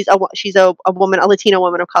 And she's a woman, a Latina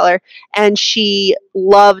woman of color, and she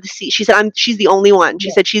said she's the only one.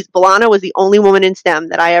 She said B'Elanna was the only woman in STEM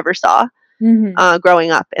that I ever saw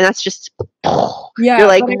growing up, and that's just you're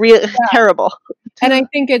like terrible. And I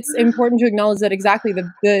think it's important to acknowledge that exactly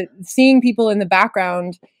the seeing people in the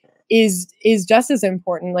background is just as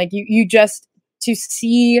important. Like you just to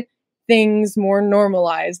see things more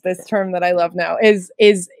normalized. This term that I love now is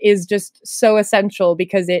just so essential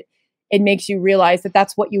because it makes you realize that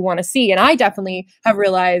that's what you want to see. And I definitely have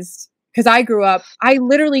realized, because I grew up, I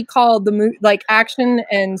literally called like action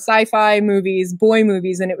and sci-fi movies boy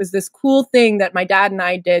movies, and it was this cool thing that my dad and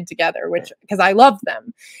I did together, because I loved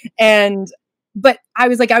them. But I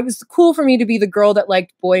was like, it was cool for me to be the girl that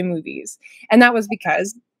liked boy movies. And that was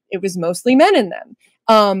because it was mostly men in them.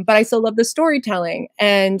 But I still love the storytelling.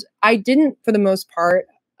 And I didn't, for the most part,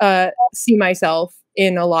 see myself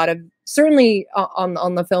in a lot of, certainly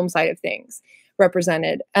on the film side of things,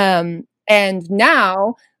 represented. And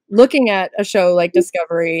now, looking at a show like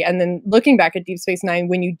Discovery and then looking back at Deep Space Nine,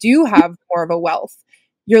 when you do have more of a wealth,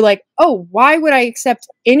 you're like, oh, why would I accept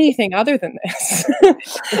anything other than this?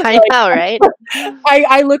 I know, right?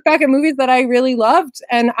 I look back at movies that I really loved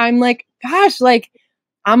and I'm like, gosh, like,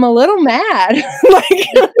 I'm a little mad. You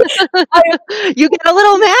get a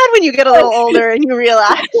little mad when you get a little older and you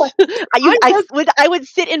realize. I would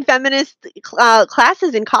sit in feminist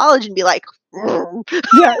classes in college and be like,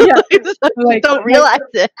 like, don't realize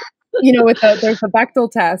it. There's a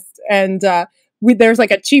Bechdel test, and there's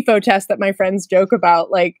like a Chieffo test that my friends joke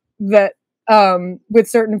about, like that. With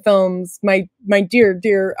certain films, my dear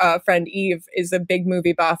friend Eve is a big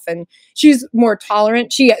movie buff, and she's more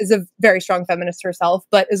tolerant. She is a very strong feminist herself,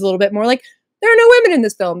 but is a little bit more like, there are no women in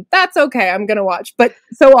this film. That's okay. I'm gonna watch. But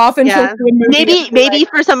so often, maybe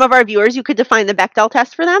for some of our viewers, you could define the Bechdel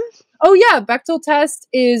test for them. Oh yeah, Bechdel test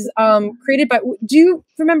is created by. Do you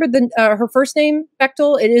remember her first name,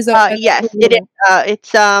 Bechdel? It is yes, it is.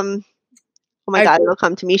 It's oh my God, it'll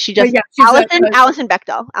come to me. She's Alison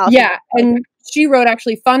Bechdel. And she wrote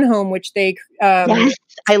actually Fun Home, which they yes,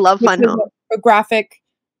 I love Fun Home, a graphic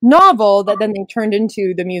novel that then they turned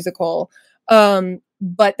into the musical.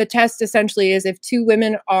 But the test essentially is if two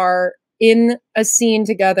women are in a scene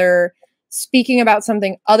together speaking about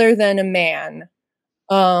something other than a man.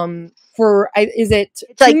 It's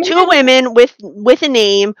like two women with a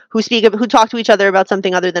name who talk to each other about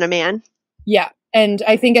something other than a man. Yeah, and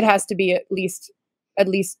I think it has to be at least a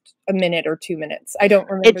minute or 2 minutes. I don't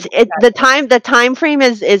remember. The time frame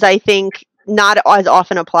is I think not as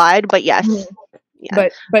often applied, but yes. Mm-hmm. Yeah.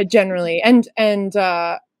 But generally, and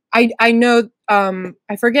I know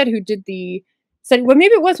I forget who did the study. Well,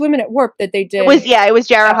 maybe it was Women at Warp that they did. It was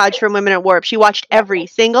Jara Hodge from Women at Warp. She watched every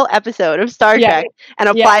single episode of Star Trek and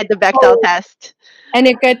applied the Bechdel test. And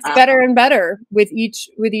it gets better and better with each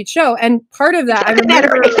show. And part of that,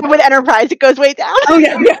 with Enterprise, it goes way down. Oh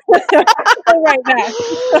yeah, right back.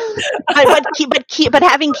 but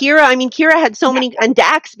having Kira, I mean, Kira had so many, and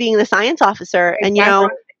Dax being the science officer, and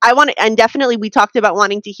and definitely we talked about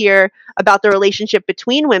wanting to hear about the relationship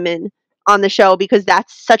between women on the show, because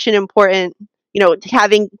that's such an important,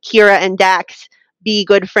 having Kira and Dax be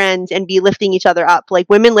good friends and be lifting each other up, like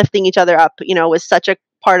women lifting each other up, was such a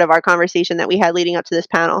part of our conversation that we had leading up to this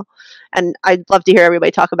panel. And I'd love to hear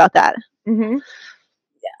everybody talk about that. Mm-hmm.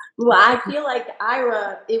 Yeah. Well, I feel like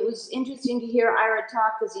Ira, it was interesting to hear Ira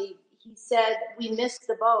talk, because he said we missed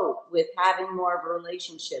the boat with having more of a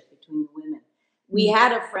relationship between the women. We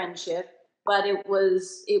had a friendship, but it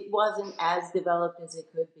wasn't as developed as it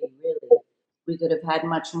could be, really. We could have had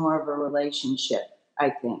much more of a relationship,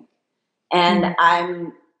 I think. And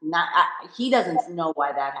he doesn't know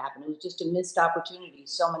why that happened. It was just a missed opportunity.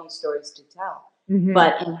 So many stories to tell. Mhm.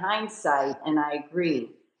 But in hindsight, and I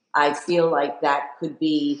agree, I feel like that could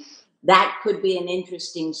be an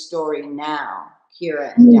interesting story now.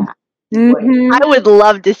 Kira and Dax. Mhm. I would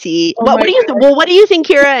love to see. Oh What my do you? God. Well, what do you think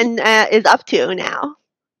Kira and is up to now?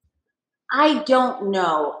 I don't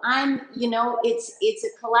know. It's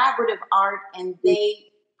a collaborative art, and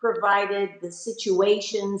they provided the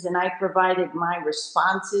situations, and I provided my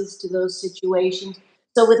responses to those situations.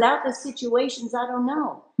 So without the situations, I don't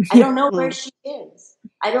know. I don't know where she is.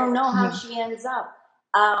 I don't know how she ends up.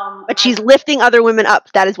 But she's lifting other women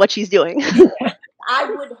up. That is what she's doing. I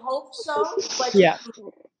would hope so, but Yeah. she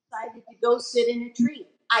decided to go sit in a tree.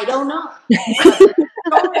 I don't know. The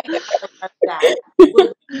story of that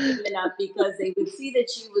was good enough because they would see that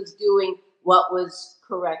she was doing what was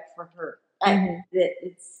correct for her.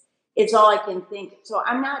 It's all I can think. So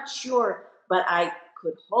I'm not sure, but I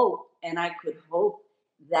could hope,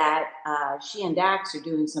 that she and Dax are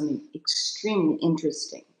doing something extremely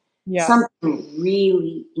interesting. Yeah. Something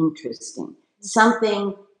really interesting.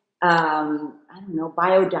 Something, I don't know,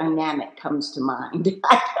 biodynamic comes to mind.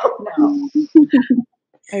 I don't know.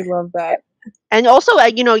 I love that. And also,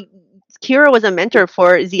 Kira was a mentor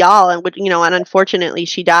for Zial, and unfortunately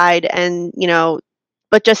she died. And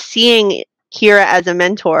but just seeing Kira as a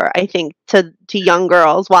mentor, I think to young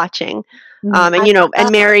girls watching,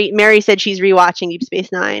 and Mary said she's rewatching Deep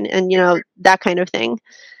Space Nine, and that kind of thing.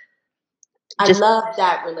 I love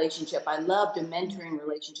that relationship. I loved a mentoring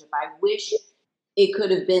relationship. I wish it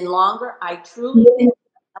could have been longer. I truly think it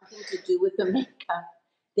had something to do with the makeup.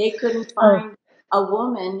 They couldn't find a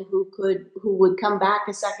woman who would come back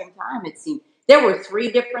a second time. It seemed there were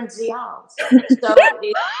 3 different Zials, so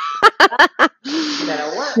it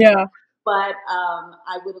better work. Yeah. But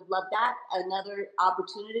I would have loved that. Another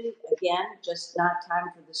opportunity, again, just not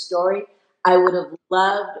time for the story. I would have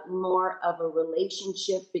loved more of a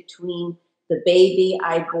relationship between the baby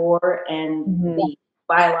I bore and the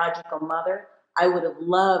biological mother. I would have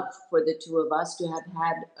loved for the 2 of us to have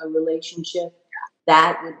had a relationship.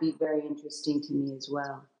 That would be very interesting to me as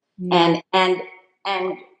well. Yeah. And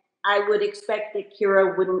I would expect that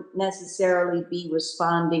Kira wouldn't necessarily be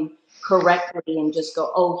responding correctly and just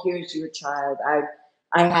go, "Oh, here's your child.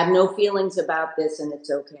 I have no feelings about this, and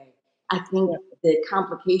it's okay." I think the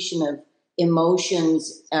complication of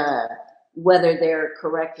emotions, whether they're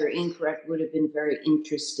correct or incorrect, would have been very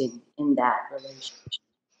interesting in that relationship.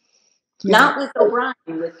 Yeah. Not with O'Brien,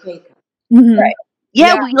 with Keiko. Right.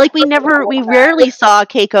 Yeah, we rarely saw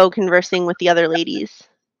Keiko conversing with the other ladies.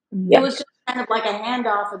 It was just kind of like a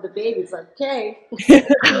handoff of the baby. It's like, okay.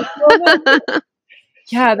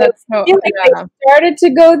 Yeah, that's so. I feel like they started to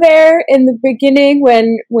go there in the beginning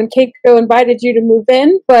when Keiko invited you to move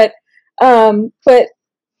in, but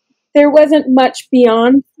there wasn't much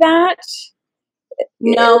beyond that.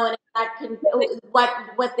 No, and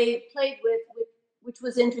what they played with, which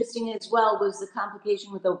was interesting as well, was the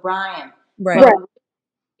complication with O'Brien. Right. From the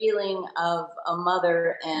feeling of a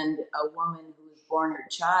mother and a woman who has born her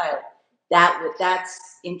child. That's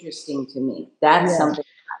interesting to me. That's something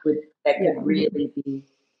that could really be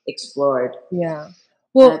explored. Yeah.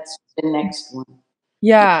 Well, that's the next one.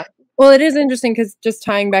 Yeah. Well, it is interesting because just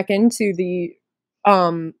tying back into the,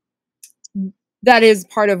 that is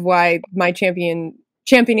part of why my championing,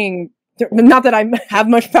 not that I have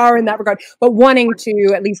much power in that regard, but wanting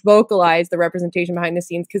to at least vocalize the representation behind the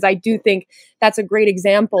scenes. Because I do think that's a great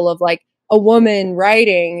example of like a woman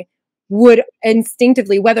writing would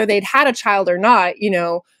instinctively, whether they'd had a child or not,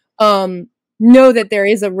 know that there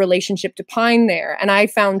is a relationship to Pine there. And I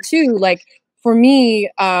found too, like, for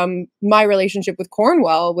me, my relationship with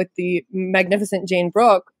Cornwell, with the magnificent Jane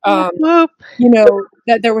Brooke,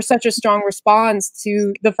 that there was such a strong response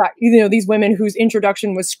to the fact, these women whose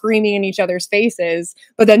introduction was screaming in each other's faces,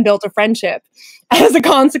 but then built a friendship as a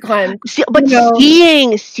consequence.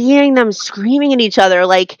 Seeing them screaming at each other,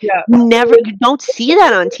 like you don't see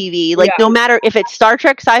that on TV. Like no matter if it's Star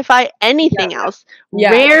Trek, sci-fi, anything else,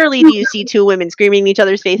 rarely do you see 2 women screaming in each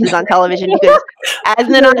other's faces on television because, as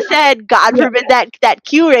Nana said, God forbid that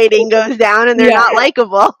Q rating goes down and they're not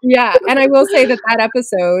likable. Yeah, and I will say that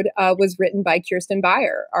episode was written by Kirsten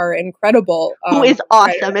Beyer, our incredible who is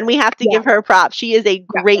awesome, and we have to give her props. She is a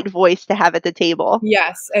great voice to have at the table.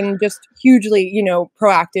 Yes, and just hugely,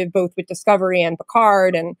 proactive both with Discovery and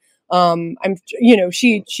Picard, and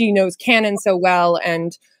she knows canon so well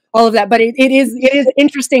and all of that. But it is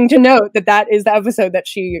interesting to note that is the episode that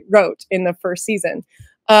she wrote in the first season.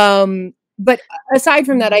 But aside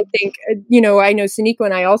from that, I think, I know Sonequa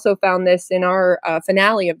and I also found this in our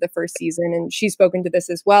finale of the first season, and she's spoken to this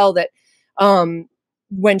as well, that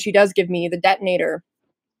when she does give me the detonator,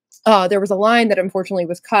 there was a line that unfortunately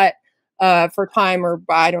was cut for time, or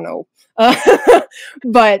I don't know.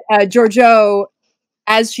 But Giorgio,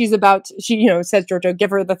 as she's about to, she, says, Giorgio, give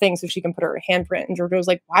her the thing so she can put her handprint. And Giorgio's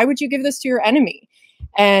like, why would you give this to your enemy?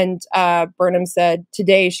 And Burnham said,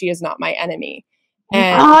 today she is not my enemy.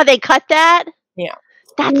 And they cut that? Yeah.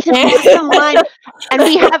 That's an awesome line.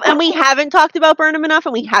 And we haven't talked about Burnham enough,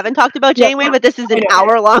 and we haven't talked about Janeway, but this is an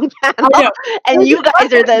hour-long panel. And you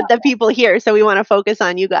guys are the people here, so we want to focus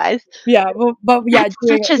on you guys. Yeah, but yeah,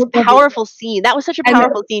 that's such a powerful scene. That was such a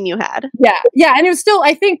powerful scene you had. Yeah, and it was still,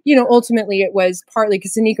 I think, ultimately it was partly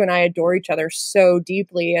because Sonequa and I adore each other so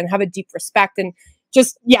deeply and have a deep respect, and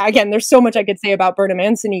just, again, there's so much I could say about Burnham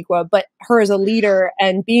and Sonequa, but her as a leader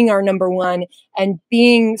and being our number one and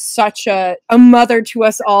being such a mother to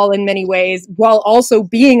us all in many ways, while also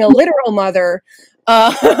being a literal mother,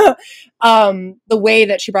 the way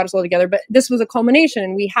that she brought us all together. But this was a culmination,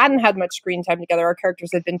 and we hadn't had much screen time together. Our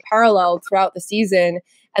characters had been paralleled throughout the season.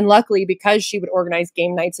 And luckily, because she would organize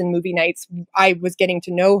game nights and movie nights, I was getting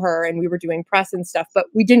to know her, and we were doing press and stuff, but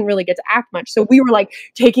we didn't really get to act much. So we were like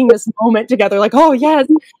taking this moment together, like, oh yes.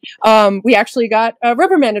 We actually got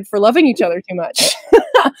reprimanded for loving each other too much.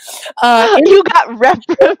 You got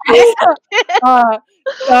reprimanded.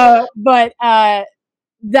 But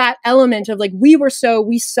that element of like, we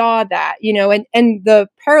saw that, and the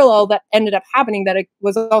parallel that ended up happening that it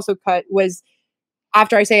was also cut was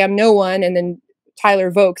after I say I'm no one, and then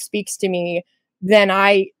Tyler Vogt speaks to me, then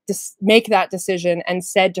I make that decision and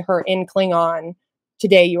said to her in Klingon,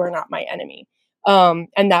 today you are not my enemy.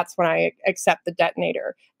 And that's when I accept the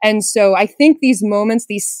detonator. And so I think these moments,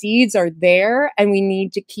 these seeds are there, and we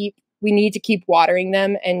need to keep watering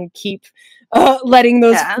them and keep letting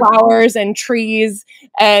those flowers and trees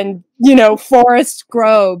and, forests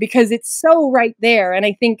grow, because it's so right there. And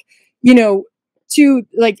I think, to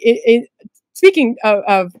like speaking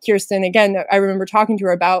of Kirsten, again, I remember talking to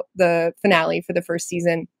her about the finale for the first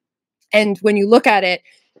season. And when you look at it,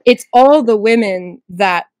 it's all the women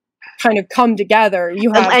that kind of come together.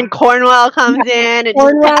 You have and Cornwell comes in, and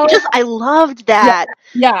I loved that.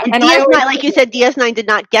 Yeah. And DS9, like you said, DS9 did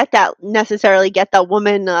not necessarily get the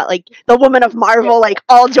woman, like the woman of Marvel, like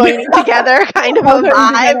all joining together kind of a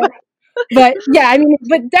vibe. But yeah, I mean,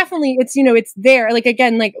 but definitely it's, it's there. Like,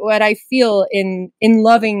 again, like what I feel in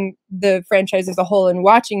loving the franchise as a whole and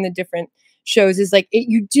watching the different shows is like,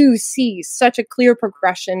 you do see such a clear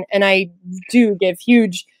progression. And I do give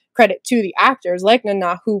huge credit to the actors like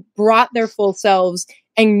Nana, who brought their full selves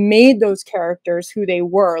and made those characters who they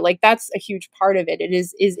were. Like, that's a huge part of it. It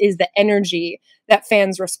is the energy that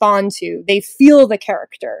fans respond to. They feel the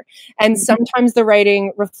character. And sometimes the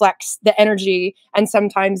writing reflects the energy, and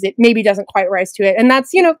sometimes it maybe doesn't quite rise to it. And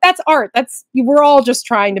that's, that's art. We're all just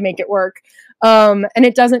trying to make it work. And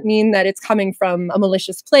it doesn't mean that it's coming from a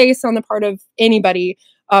malicious place on the part of anybody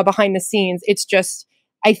behind the scenes. It's just,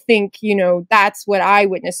 I think, that's what I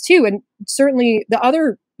witnessed too. And certainly the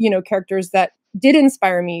other, characters that did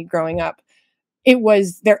inspire me growing up, it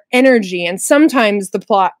was their energy. And sometimes the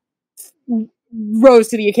plot rose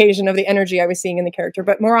to the occasion of the energy I was seeing in the character,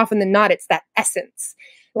 but more often than not, it's that essence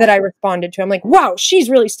that I responded to. I'm like, wow, she's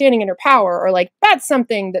really standing in her power, or like, that's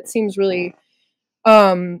something that seems really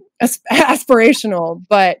aspirational.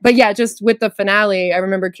 But yeah, just with the finale, I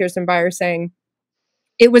remember Kirsten Beyer saying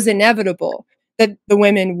it was inevitable that the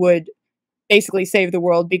women would basically save the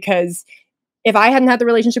world, because if I hadn't had the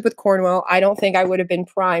relationship with Cornwell, I don't think I would have been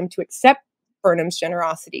primed to accept Burnham's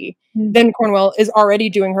generosity. Then Cornwell is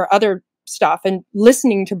already doing her other stuff and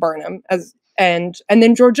listening to Burnham and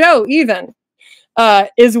then Giorgio even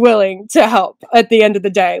is willing to help at the end of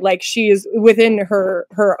the day. Like, she is within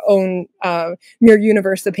her own mere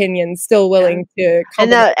universe opinions, still willing to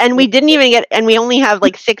come. And we didn't even get, and we only have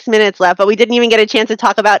like 6 minutes left, but we didn't even get a chance to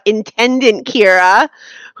talk about Intendant Kira,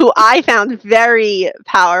 who I found very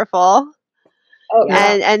powerful. Oh,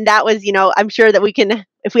 yeah. And that was, I'm sure that we can,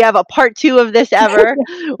 if we have a part 2 of this ever,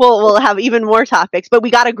 we'll have even more topics. But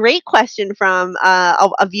we got a great question from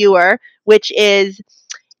a viewer, which is,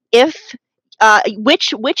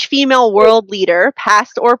 which female world leader,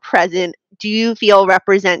 past or present, do you feel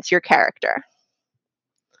represents your character?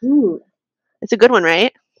 Ooh. It's a good one,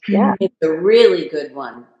 right? Yeah. It's a really good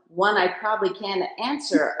one. One I probably can't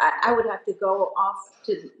answer. I would have to go off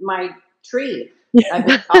to my tree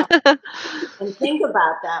and think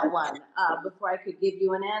about that one before I could give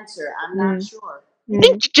you an answer. I'm not sure. I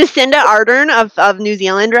think Jacinda Ardern of New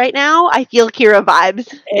Zealand right now, I feel Kira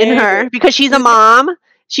vibes in her, because she's a mom.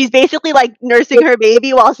 She's basically like nursing her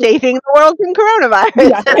baby while saving the world from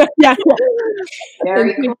coronavirus.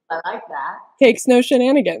 Very cool. I like that. Takes no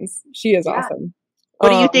shenanigans. She is awesome. What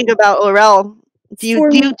do you think about Laurel? Do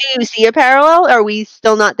you see a parallel? Are we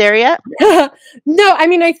still not there yet? No, I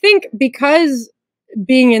mean, I think because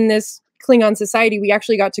being in this Klingon society, we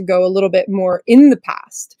actually got to go a little bit more in the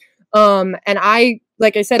past. And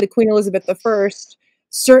like I said, the Queen Elizabeth I,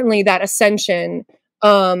 certainly that ascension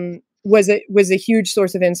was a huge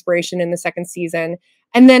source of inspiration in the second season.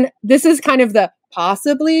 And then this is kind of the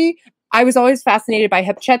possibly. I was always fascinated by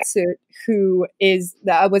Hatshepsut, who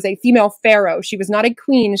was a female pharaoh. She was not a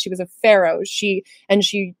queen; she was a pharaoh. She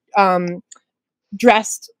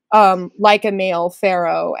dressed like a male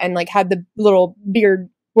pharaoh and like had the little beard,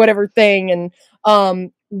 whatever thing.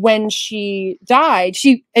 And when she died,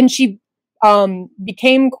 she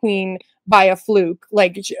became queen by a fluke.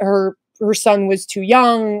 Like her son was too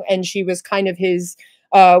young, and she was kind of his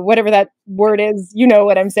whatever that word is. You know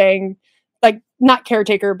what I'm saying? Like not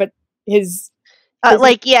caretaker, but his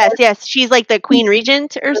like yes, she's like the queen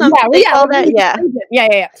regent or something. They call that,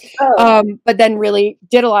 yeah. But then really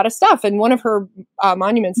did a lot of stuff, and one of her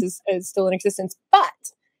monuments is still in existence.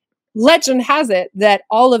 But legend has it that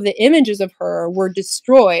all of the images of her were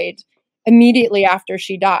destroyed immediately after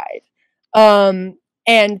she died, and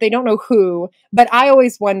they don't know who. But I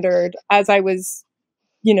always wondered, as I was,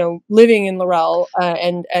 living in Laurel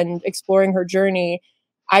and exploring her journey,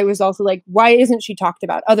 I was also like, why isn't she talked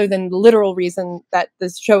about, other than the literal reason that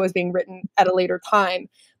this show is being written at a later time?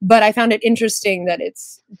 But I found it interesting that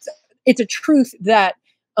it's a truth that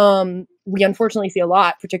we unfortunately see a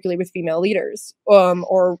lot, particularly with female leaders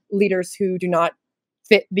or leaders who do not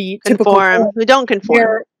fit the typical form, who don't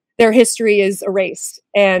conform. Their history is erased,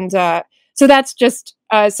 and so that's just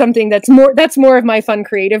something that's more of my fun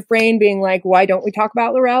creative brain being like, why don't we talk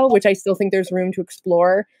about Laurel? Which I still think there's room to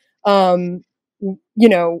explore.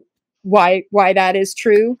 Why that is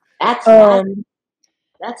true. That's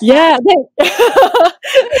yeah.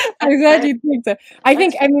 I'm glad you think so. I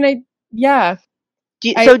think. I mean,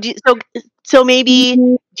 So maybe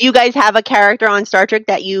do you guys have a character on Star Trek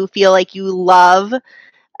that you feel like you love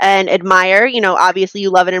and admire? Obviously you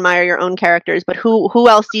love and admire your own characters, but who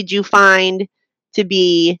else did you find to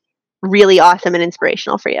be really awesome and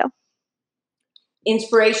inspirational for you?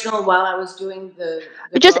 Inspirational while I was doing the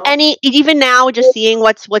just girl? Even now, just seeing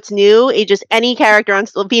what's new, just any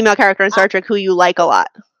female character on Star Trek who you like a lot.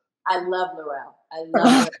 I love Laurel. I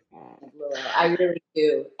love Laurel. I really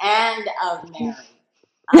do. And of Mary.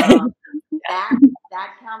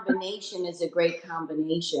 That combination is a great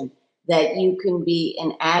combination, that you can be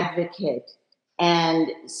an advocate and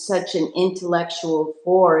such an intellectual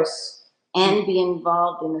force and be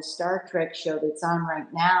involved in a Star Trek show that's on right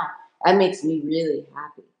now. That makes me really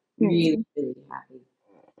happy. Really, really happy.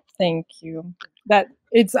 Thank you.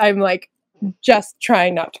 I'm like just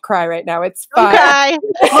trying not to cry right now. It's fine. Cry.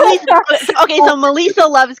 Melissa, okay, so Melissa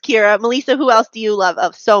loves Kira. Melissa, who else do you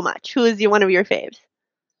love so much? Who is one of your faves?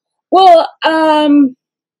 Well,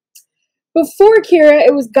 before Kira,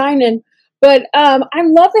 it was Guinan, but I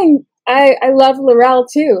love Laurel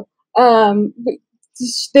too.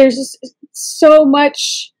 There's just so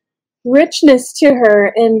much richness to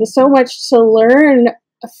her and so much to learn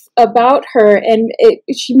about her, and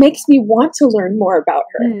she makes me want to learn more about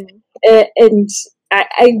her. And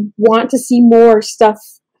I want to see more stuff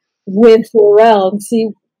with Laurel and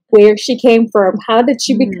see where she came from. How did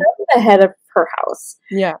she become the head of her house?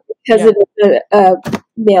 Yeah, because of the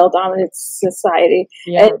male dominant society,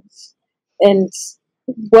 and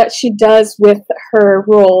what she does with her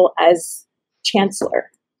role as chancellor.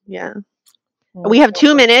 Yeah. We have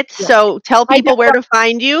 2 minutes, so tell people where to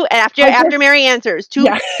find you. And after Mary answers,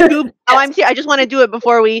 I just want to do it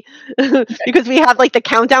before we, because we have like the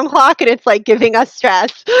countdown clock and it's like giving us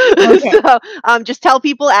stress. Okay. So just tell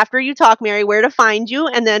people after you talk, Mary, where to find you,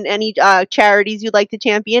 and then any charities you'd like to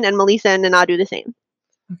champion, and Melissa and I'll do the same.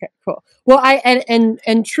 Okay, cool. Well,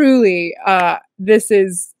 and truly,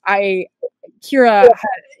 Kira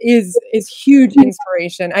is huge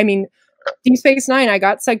inspiration. I mean, Deep Space Nine, I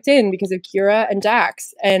got sucked in because of Kira and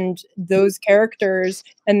Dax and those characters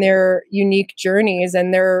and their unique journeys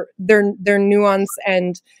and their nuance,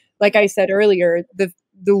 and like I said earlier, the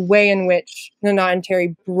way in which Nana and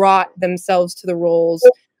Terry brought themselves to the roles.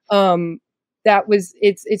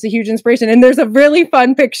 It's a huge inspiration. And there's a really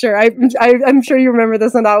fun picture. I'm sure you remember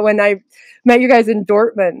this one out when I met you guys in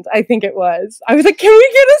Dortmund. I think it was. I was like, can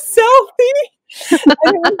we get a selfie?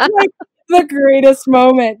 And it was like the greatest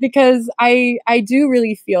moment, because I do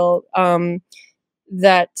really feel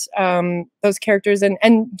that those characters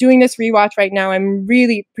and doing this rewatch right now, I'm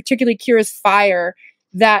really, particularly Kira's fire,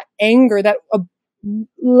 that anger, that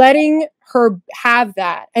letting her have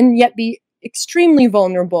that and yet be extremely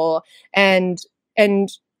vulnerable and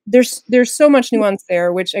there's so much nuance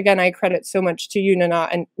there, which again I credit so much to you, Nana,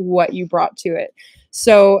 and what you brought to it.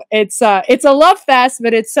 So it's a love fest,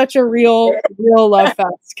 but it's such a real love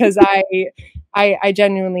fest because I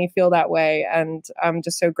genuinely feel that way, and I'm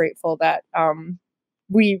just so grateful that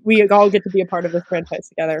we all get to be a part of this franchise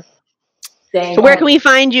together. So where can we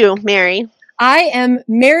find you, Mary? I am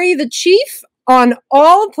Mary the Chief on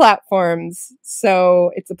all platforms.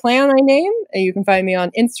 So it's a play on my name. You can find me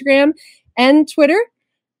on Instagram and Twitter.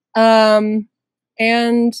 Yeah.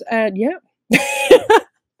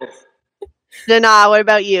 Dana, what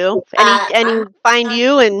about you? Any find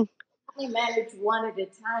you and I manage one at a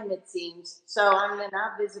time, it seems. So I'm the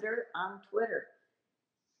Not Visitor on Twitter.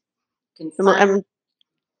 Can find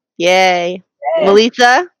yay.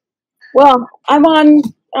 Malissa? Well, I'm on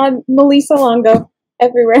Malissa Longo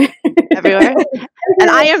everywhere. Everywhere. And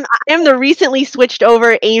I am the recently switched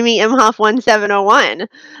over Amy Imhoff 1701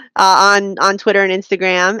 on Twitter and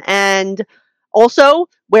Instagram, and also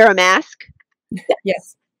wear a mask.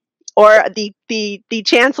 Yes. Or the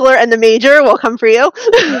chancellor and the major will come for you.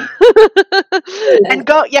 And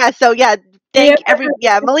go, yeah. So yeah,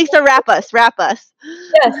 Malissa, wrap us.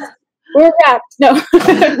 Yes, we're wrapped. No, no,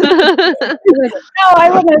 I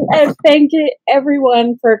want to thank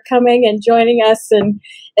everyone for coming and joining us, and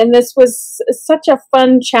this was such a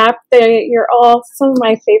fun chat. You're all some of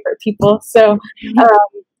my favorite people, so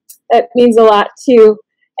that means a lot too.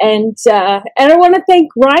 And I want to thank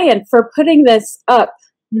Ryan for putting this up.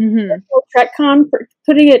 TrekCon for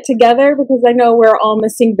putting it together, because I know we're all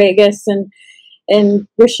missing Vegas and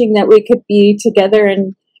wishing that we could be together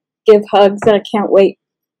and give hugs, and I can't wait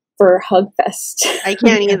for Hug Fest. I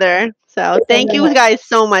can't either. So thank you guys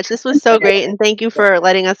so much. This was so great, and thank you for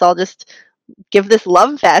letting us all just give this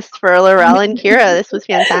love fest for Laurel and Kira. This was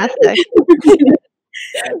fantastic.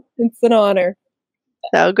 It's an honor.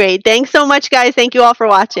 So great. Thanks so much, guys. Thank you all for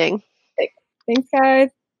watching. Thanks,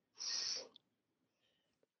 guys.